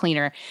and window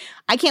cleaner.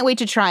 I can't wait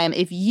to try them.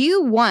 If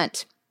you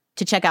want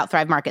to check out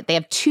Thrive Market, they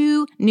have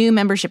 2 new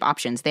membership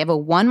options. They have a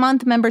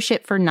 1-month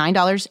membership for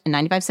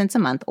 $9.95 a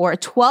month or a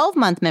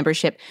 12-month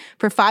membership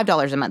for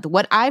 $5 a month.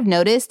 What I've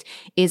noticed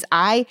is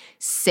I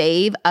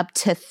save up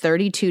to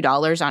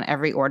 $32 on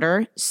every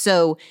order.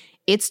 So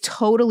it's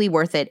totally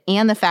worth it.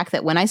 And the fact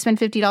that when I spend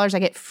 $50, I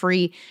get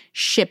free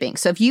shipping.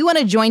 So if you want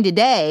to join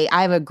today,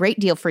 I have a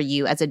great deal for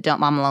you as a Don't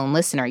Mom Alone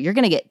listener. You're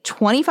going to get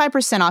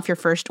 25% off your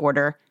first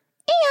order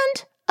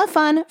and a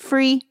fun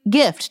free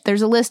gift.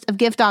 There's a list of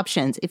gift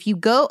options. If you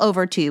go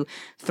over to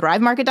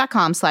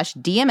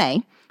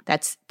thrivemarket.com/DMA,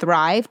 that's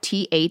Thrive,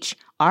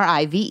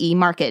 THRIVE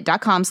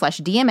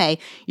market.com/DMA,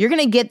 you're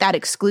going to get that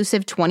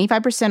exclusive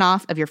 25%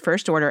 off of your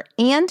first order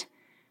and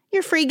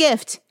your free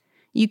gift.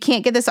 You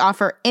can't get this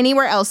offer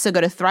anywhere else, so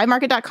go to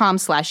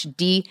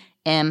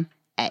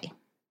thrivemarket.com/DMA.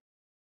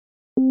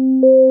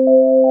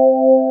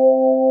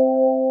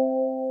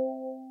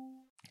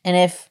 And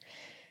if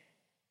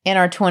in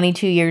our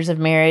 22 years of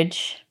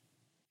marriage,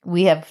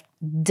 we have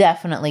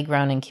definitely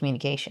grown in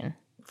communication.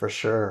 For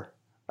sure.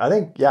 I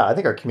think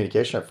our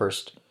communication at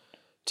first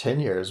 10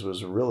 years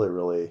was really,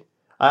 really,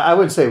 I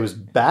wouldn't say it was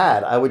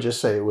bad. I would just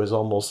say it was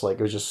almost like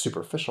it was just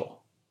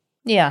superficial.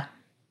 Yeah.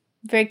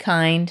 Very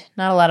kind.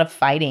 Not a lot of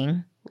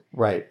fighting.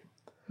 Right.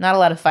 Not a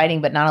lot of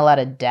fighting, but not a lot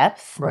of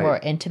depth Right. or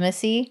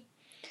intimacy.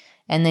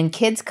 And then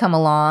kids come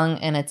along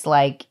and it's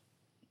like,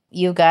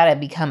 you've got to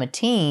become a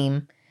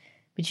team,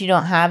 but you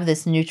don't have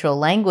this neutral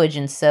language.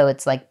 And so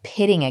it's like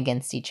pitting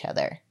against each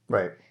other.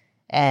 Right.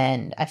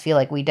 And I feel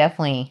like we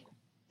definitely,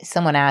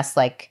 someone asked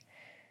like,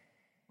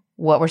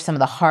 what were some of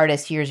the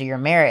hardest years of your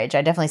marriage?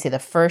 I definitely say the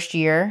first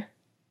year,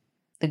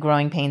 the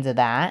growing pains of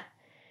that.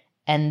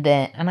 And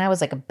I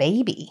was like a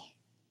baby.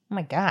 Oh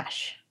my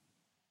gosh.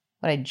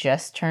 But I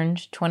just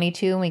turned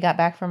 22 when we got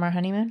back from our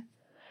honeymoon.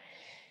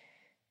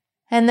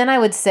 And then I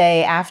would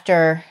say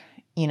after,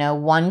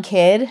 one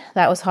kid,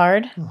 that was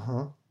hard.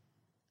 Mm-hmm.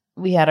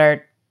 We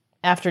had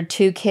after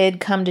 2 kids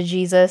come to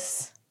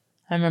Jesus.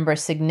 I remember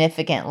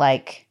significant,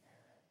 like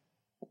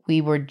we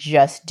were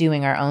just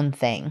doing our own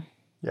thing.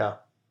 Yeah.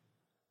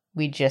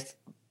 We just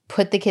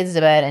put the kids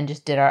to bed and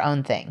just did our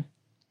own thing.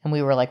 And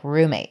we were like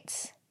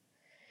roommates.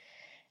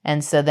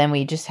 And so then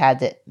we just had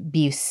to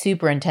be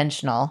super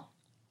intentional.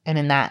 And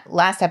in that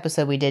last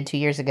episode we did 2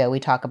 years ago, we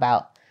talk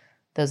about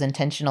those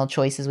intentional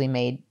choices we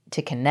made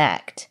to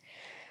connect.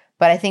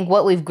 But I think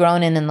what we've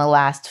grown in the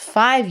last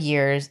 5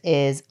 years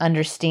is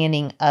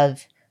understanding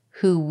of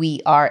who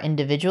we are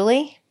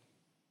individually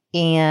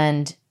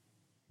and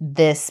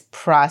this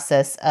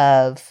process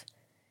of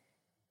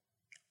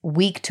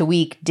week to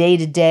week, day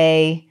to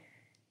day,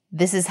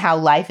 this is how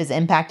life is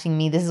impacting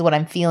me. This is what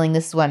I'm feeling.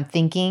 This is what I'm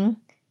thinking.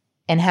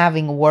 And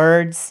having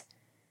words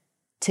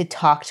to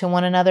talk to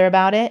one another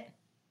about it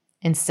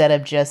instead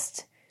of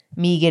just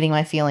me getting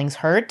my feelings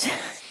hurt,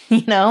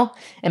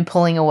 and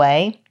pulling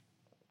away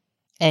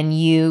and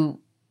you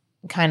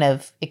kind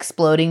of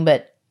exploding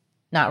but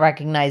not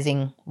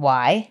recognizing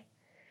why.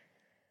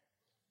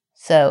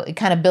 So it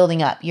kind of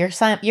building up. You're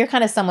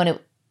kind of someone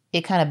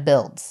it kind of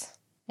builds.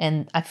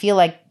 And I feel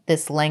like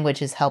this language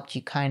has helped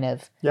you kind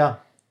of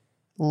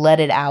let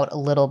it out a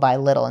little by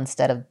little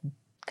instead of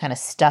kind of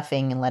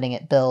stuffing and letting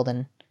it build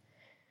and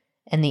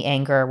the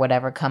anger or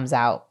whatever comes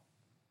out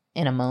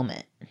in a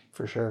moment.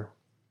 For sure.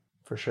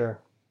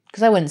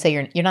 Because I wouldn't say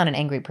you're not an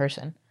angry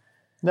person.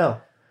 No,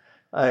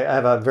 I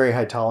have a very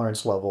high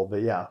tolerance level,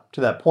 but yeah,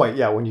 to that point,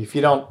 yeah, if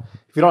you don't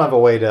have a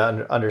way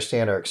to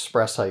understand or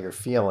express how you're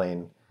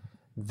feeling,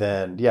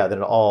 then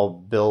it all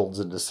builds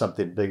into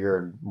something bigger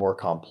and more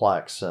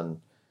complex,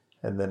 and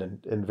then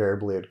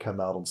invariably it'd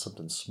come out on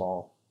something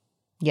small.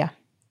 Yeah.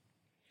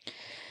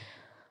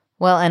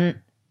 Well,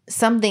 and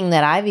something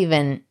that I've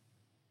even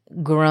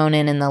grown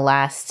in the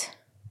last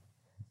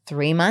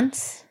 3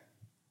 months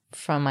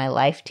from my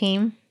life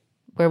team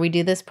where we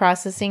do this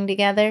processing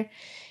together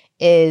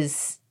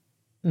is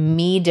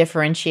me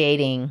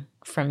differentiating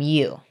from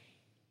you.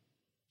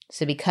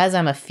 So because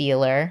I'm a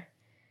feeler,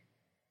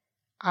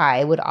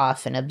 I would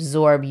often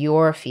absorb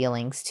your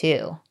feelings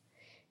too.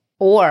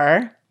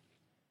 Or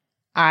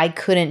I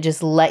couldn't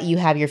just let you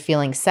have your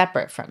feelings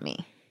separate from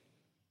me,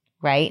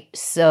 right?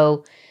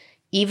 So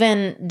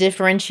even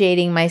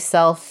differentiating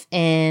myself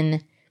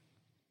in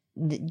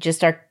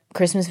just our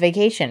Christmas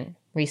vacation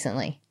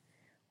recently,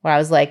 where I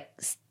was like,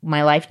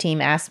 my life team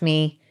asked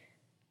me,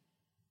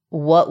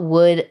 what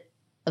would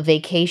a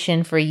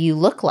vacation for you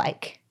look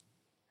like?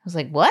 I was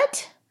like,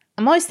 what?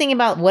 I'm always thinking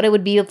about what it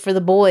would be for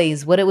the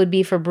boys, what it would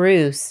be for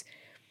Bruce.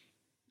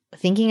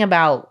 Thinking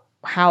about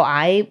how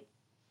I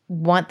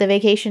want the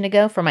vacation to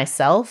go for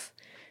myself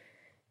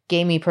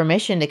gave me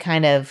permission to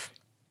kind of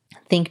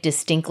think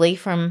distinctly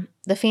from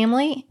the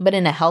family, but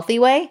in a healthy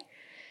way.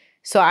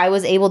 So I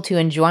was able to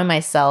enjoy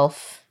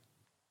myself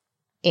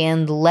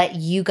and let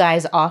you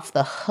guys off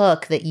the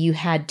hook that you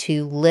had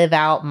to live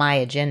out my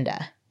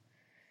agenda.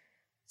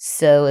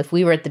 So if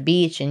we were at the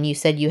beach and you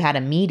said you had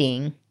a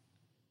meeting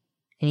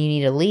and you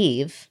need to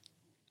leave,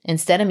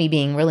 instead of me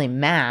being really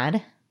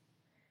mad,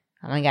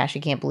 oh my gosh, I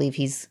can't believe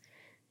he's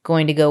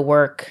going to go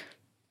work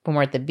when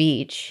we're at the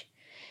beach.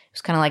 It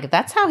was kind of like, if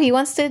that's how he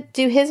wants to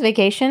do his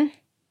vacation,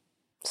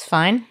 it's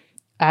fine.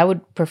 I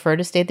would prefer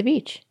to stay at the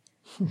beach.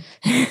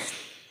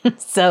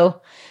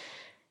 So,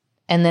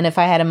 and then if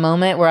I had a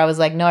moment where I was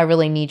like, no, I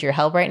really need your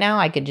help right now,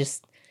 I could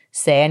just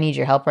say I need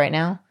your help right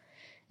now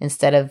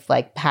instead of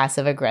like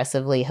passive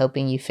aggressively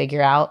hoping you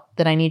figure out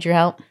that I need your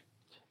help.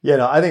 Yeah,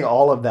 no, I think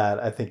all of that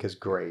is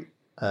great.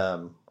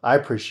 I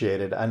appreciate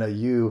it. I know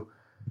you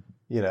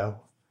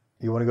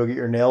want to go get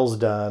your nails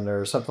done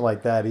or something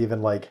like that,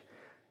 even like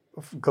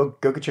go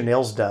get your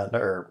nails done,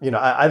 or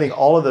I think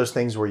all of those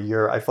things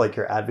where I feel like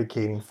you're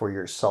advocating for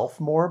yourself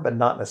more, but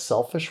not in a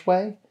selfish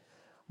way,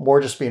 more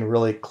just being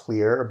really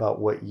clear about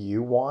what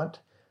you want.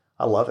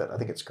 I love it. I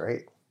think it's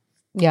great.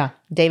 Yeah,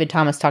 David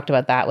Thomas talked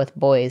about that with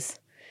boys.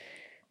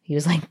 He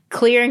was like,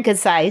 clear and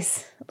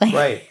concise. Like,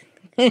 right.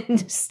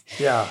 Just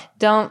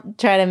don't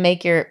try to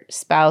make your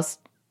spouse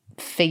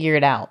figure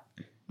it out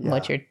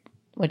what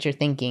you're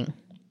thinking.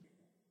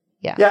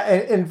 Yeah. Yeah,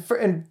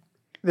 and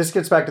this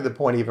gets back to the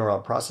point even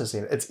around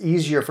processing. It's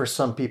easier for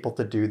some people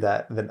to do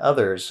that than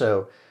others.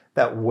 So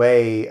that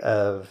way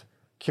of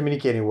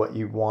communicating what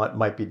you want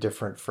might be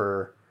different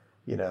for,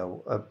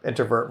 an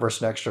introvert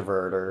versus an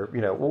extrovert,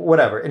 or,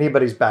 whatever,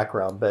 anybody's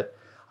background. But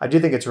I do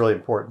think it's really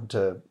important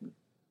to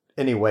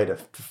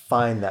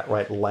find that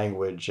right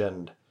language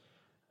and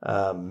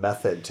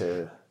method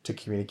to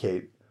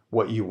communicate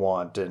what you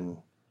want and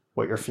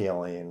what you're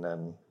feeling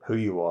and who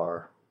you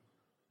are.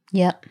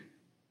 Yep.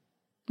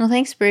 Well,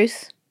 thanks,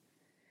 Bruce.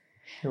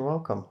 You're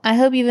welcome. I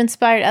hope you've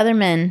inspired other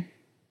men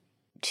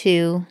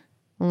to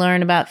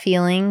learn about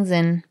feelings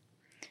and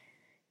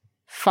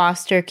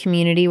foster a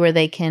community where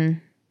they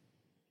can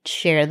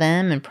share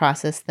them and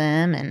process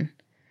them and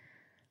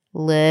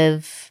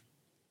live,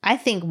 I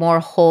think, more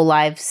whole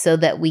lives so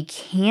that we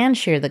can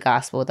share the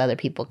gospel with other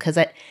people. Because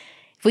if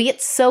we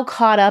get so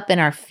caught up in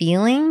our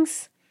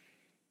feelings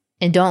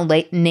and don't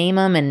name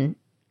them, and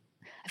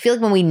I feel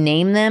like when we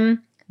name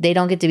them, they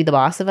don't get to be the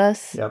boss of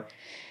us. Yep.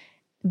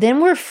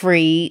 Then we're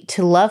free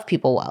to love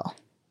people well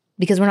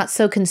because we're not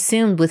so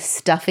consumed with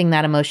stuffing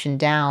that emotion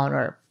down,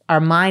 or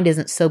our mind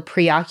isn't so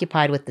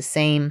preoccupied with the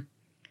same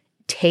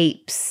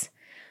tapes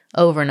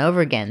over and over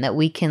again that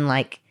we can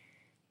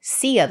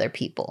see other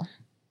people.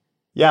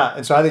 Yeah.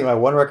 And so I think my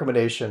one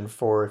recommendation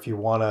for if you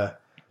want to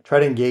try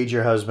to engage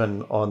your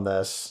husband on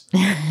this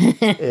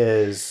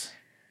is,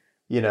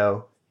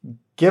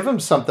 give him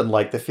something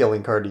like the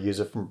feeling card to use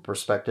it from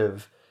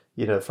perspective,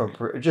 from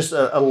just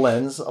a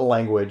lens, a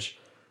language,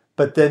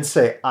 but then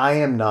say, I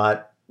am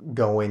not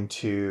going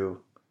to,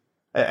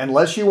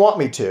 unless you want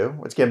me to,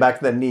 let's get back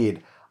to that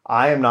need.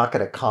 I am not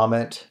going to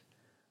comment.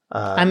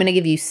 I'm going to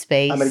give you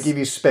space. I'm going to give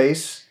you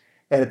space.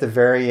 And at the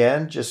very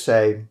end, just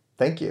say,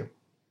 thank you,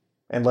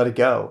 and let it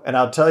go. And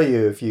I'll tell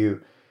you, if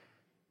you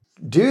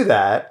do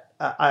that,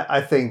 I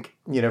think,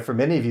 for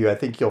many of you, I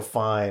think you'll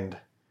find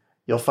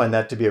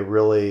that to be a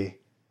really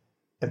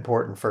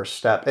important first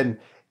step. And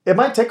it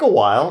might take a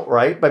while,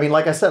 right? But I mean,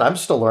 like I said, I'm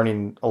still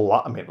learning a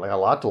lot. I mean, a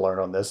lot to learn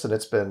on this. And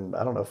it's been,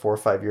 4 or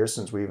 5 years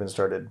since we even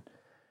started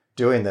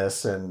doing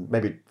this, and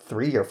maybe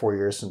 3 or 4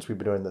 years since we've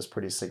been doing this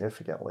pretty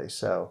significantly.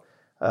 So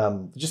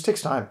it just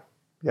takes time.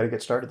 You got to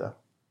get started, though.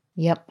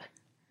 Yep.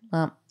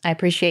 Well, I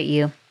appreciate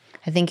you.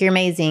 I think you're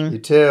amazing. You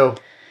too.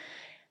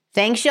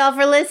 Thanks, y'all,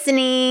 for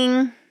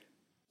listening.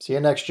 See you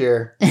next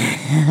year.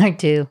 I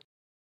do.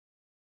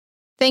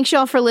 Thanks,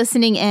 y'all, for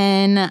listening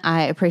in.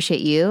 I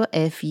appreciate you.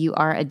 If you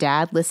are a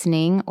dad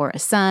listening or a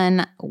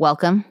son,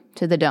 welcome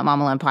to the Don't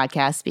Mom Alone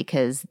podcast,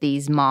 because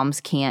these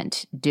moms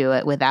can't do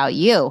it without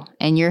you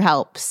and your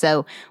help.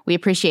 So we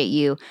appreciate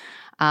you.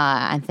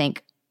 I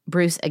thank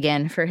Bruce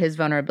again for his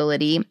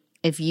vulnerability.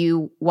 If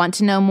you want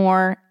to know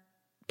more,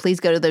 please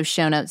go to those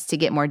show notes to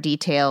get more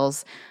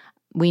details.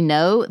 We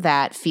know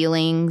that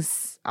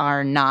feelings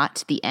are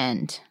not the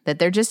end, that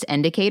they're just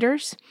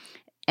indicators.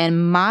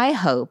 And my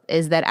hope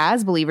is that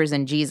as believers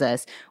in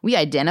Jesus, we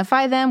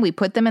identify them, we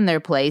put them in their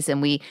place,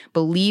 and we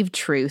believe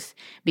truth.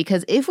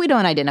 Because if we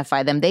don't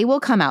identify them, they will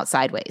come out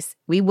sideways.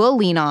 We will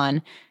lean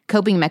on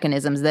coping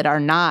mechanisms that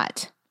are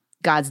not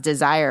God's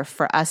desire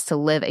for us to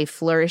live a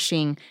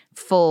flourishing,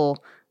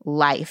 full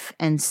life.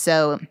 And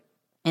so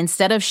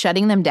instead of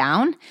shutting them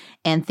down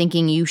and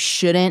thinking you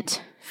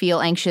shouldn't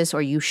feel anxious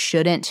or you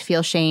shouldn't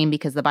feel shame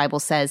because the Bible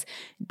says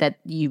that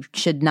you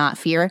should not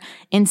fear,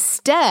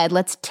 instead,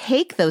 let's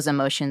take those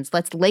emotions,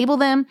 let's label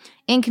them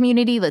in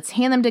community, let's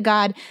hand them to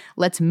God,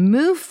 let's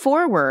move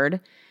forward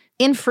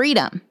in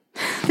freedom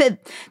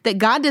that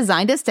God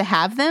designed us to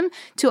have them,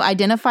 to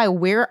identify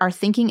where our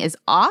thinking is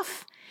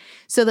off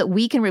so that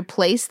we can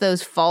replace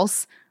those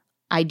false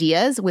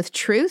ideas with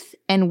truth,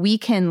 and we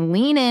can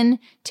lean in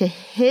to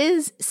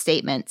His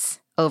statements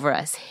over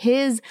us,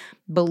 His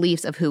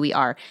beliefs of who we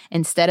are,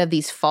 instead of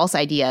these false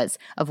ideas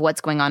of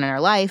what's going on in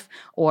our life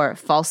or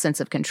false sense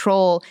of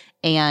control,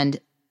 and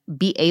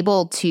be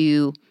able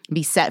to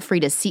be set free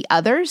to see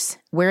others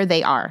where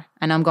they are.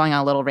 And I'm going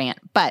on a little rant,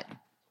 but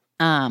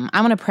I'm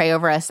going to pray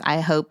over us,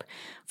 I hope,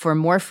 for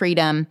more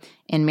freedom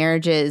in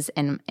marriages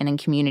and in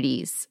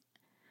communities.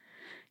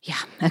 Yeah,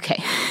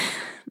 okay.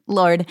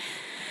 Lord,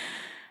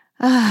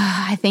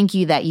 I thank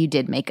you that you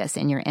did make us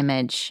in your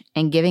image,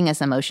 and giving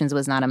us emotions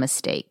was not a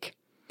mistake.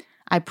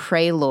 I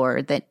pray,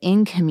 Lord, that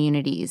in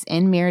communities,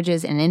 in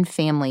marriages, and in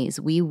families,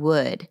 we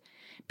would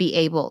be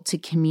able to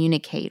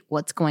communicate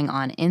what's going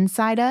on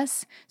inside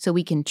us so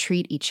we can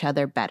treat each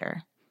other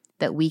better,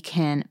 that we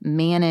can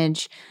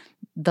manage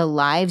the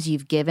lives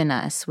you've given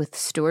us with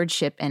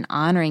stewardship and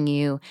honoring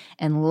you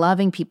and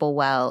loving people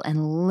well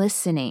and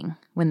listening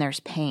when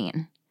there's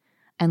pain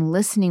and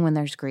listening when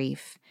there's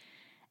grief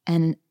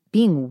and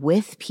being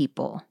with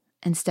people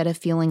instead of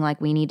feeling like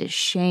we need to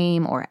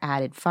shame or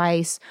add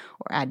advice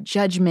or add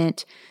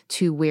judgment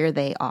to where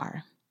they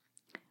are.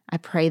 I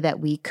pray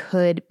that we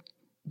could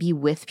be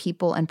with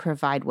people and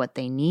provide what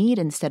they need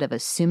instead of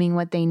assuming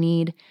what they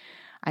need.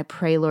 I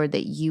pray, Lord,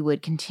 that you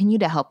would continue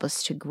to help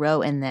us to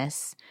grow in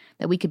this,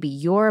 that we could be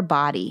your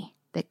body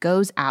that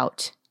goes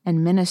out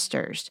and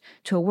ministers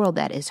to a world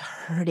that is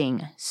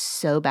hurting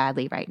so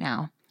badly right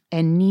now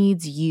and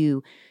needs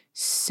you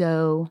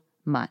so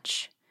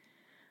much.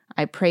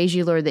 I praise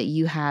you, Lord, that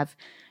you have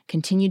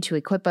continued to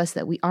equip us,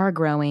 that we are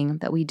growing,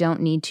 that we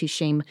don't need to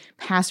shame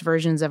past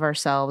versions of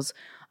ourselves,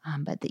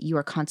 but that you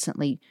are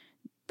constantly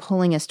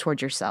pulling us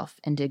toward yourself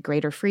into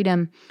greater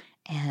freedom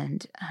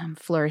and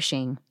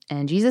flourishing.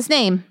 In Jesus'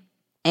 name,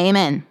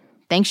 amen.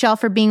 Thanks, y'all,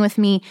 for being with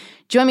me.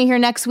 Join me here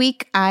next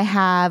week. I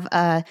have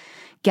a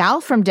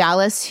gal from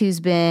Dallas who's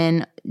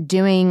been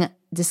doing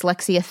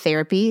dyslexia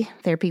therapy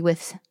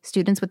with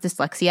students with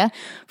dyslexia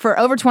for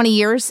over 20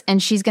 years.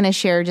 And she's going to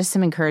share just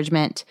some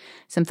encouragement,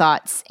 some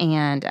thoughts,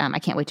 and I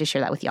can't wait to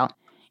share that with y'all.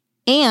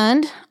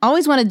 And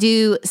always want to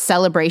do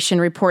celebration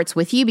reports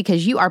with you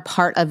because you are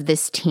part of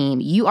this team.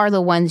 You are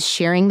the ones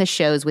sharing the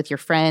shows with your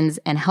friends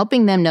and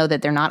helping them know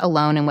that they're not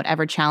alone in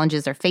whatever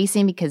challenges they're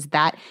facing, because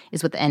that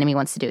is what the enemy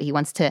wants to do. He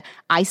wants to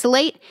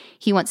isolate.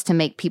 He wants to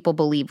make people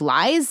believe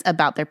lies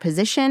about their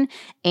position.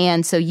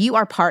 And so you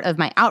are part of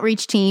my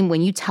outreach team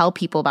when you tell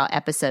people about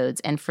episodes.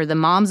 And for the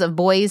moms of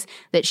boys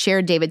that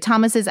shared David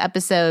Thomas's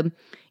episode,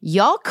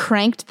 y'all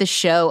cranked the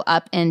show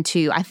up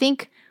into, I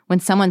think when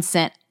someone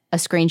sent a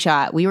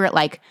screenshot, we were at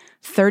like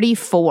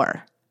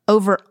 34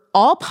 over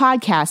all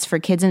podcasts for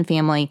kids and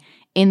family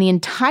in the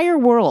entire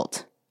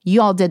world.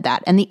 You all did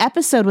that. And the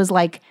episode was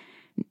like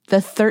the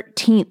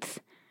 13th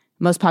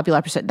most popular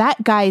episode.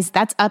 That, guys,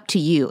 that's up to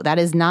you. That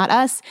is not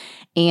us.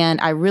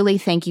 And I really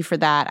thank you for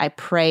that. I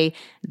pray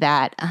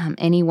that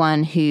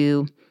anyone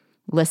who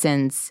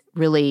listens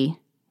really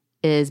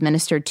is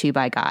ministered to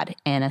by God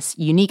in a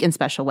unique and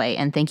special way.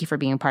 And thank you for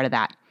being a part of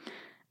that.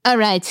 All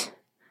right.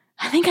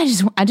 I think I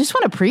just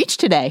want to preach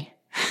today.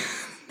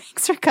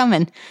 Thanks for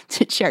coming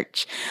to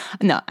church.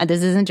 No,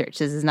 this isn't church.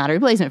 This is not a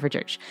replacement for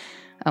church.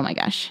 Oh my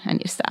gosh, I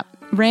need to stop.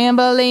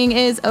 Rambling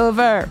is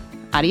over.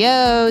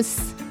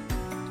 Adios.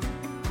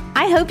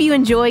 I hope you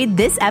enjoyed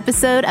this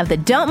episode of the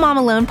Don't Mom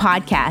Alone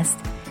podcast.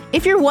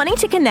 If you're wanting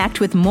to connect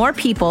with more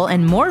people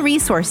and more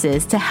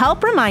resources to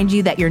help remind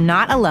you that you're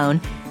not alone,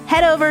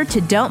 head over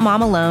to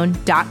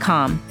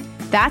don'tmomalone.com.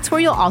 That's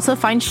where you'll also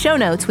find show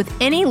notes with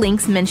any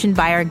links mentioned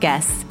by our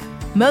guests.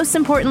 Most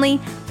importantly,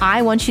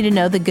 I want you to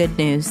know the good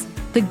news,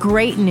 the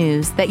great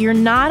news that you're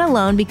not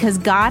alone because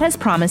God has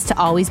promised to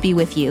always be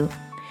with you.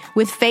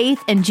 With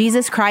faith in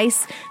Jesus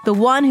Christ, the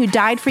one who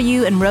died for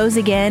you and rose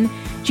again,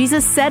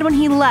 Jesus said when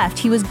he left,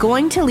 he was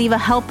going to leave a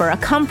helper, a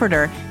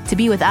comforter, to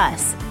be with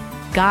us.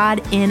 God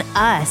in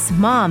us.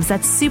 Moms,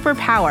 that's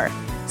superpower.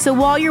 So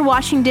while you're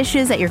washing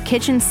dishes at your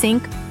kitchen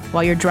sink,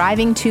 while you're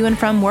driving to and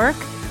from work,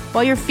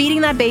 while you're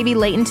feeding that baby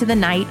late into the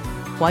night,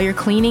 while you're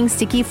cleaning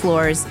sticky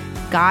floors,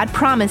 God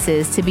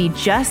promises to be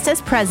just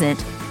as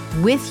present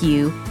with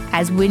you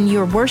as when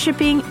you're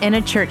worshiping in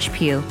a church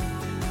pew.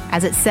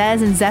 As it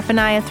says in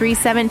Zephaniah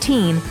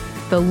 3:17,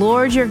 the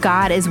Lord your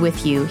God is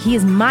with you. He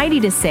is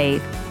mighty to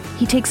save.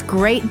 He takes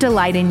great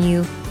delight in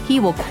you. He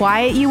will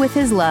quiet you with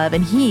his love,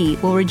 and he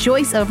will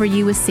rejoice over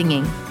you with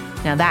singing.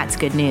 Now that's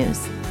good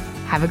news.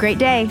 Have a great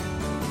day.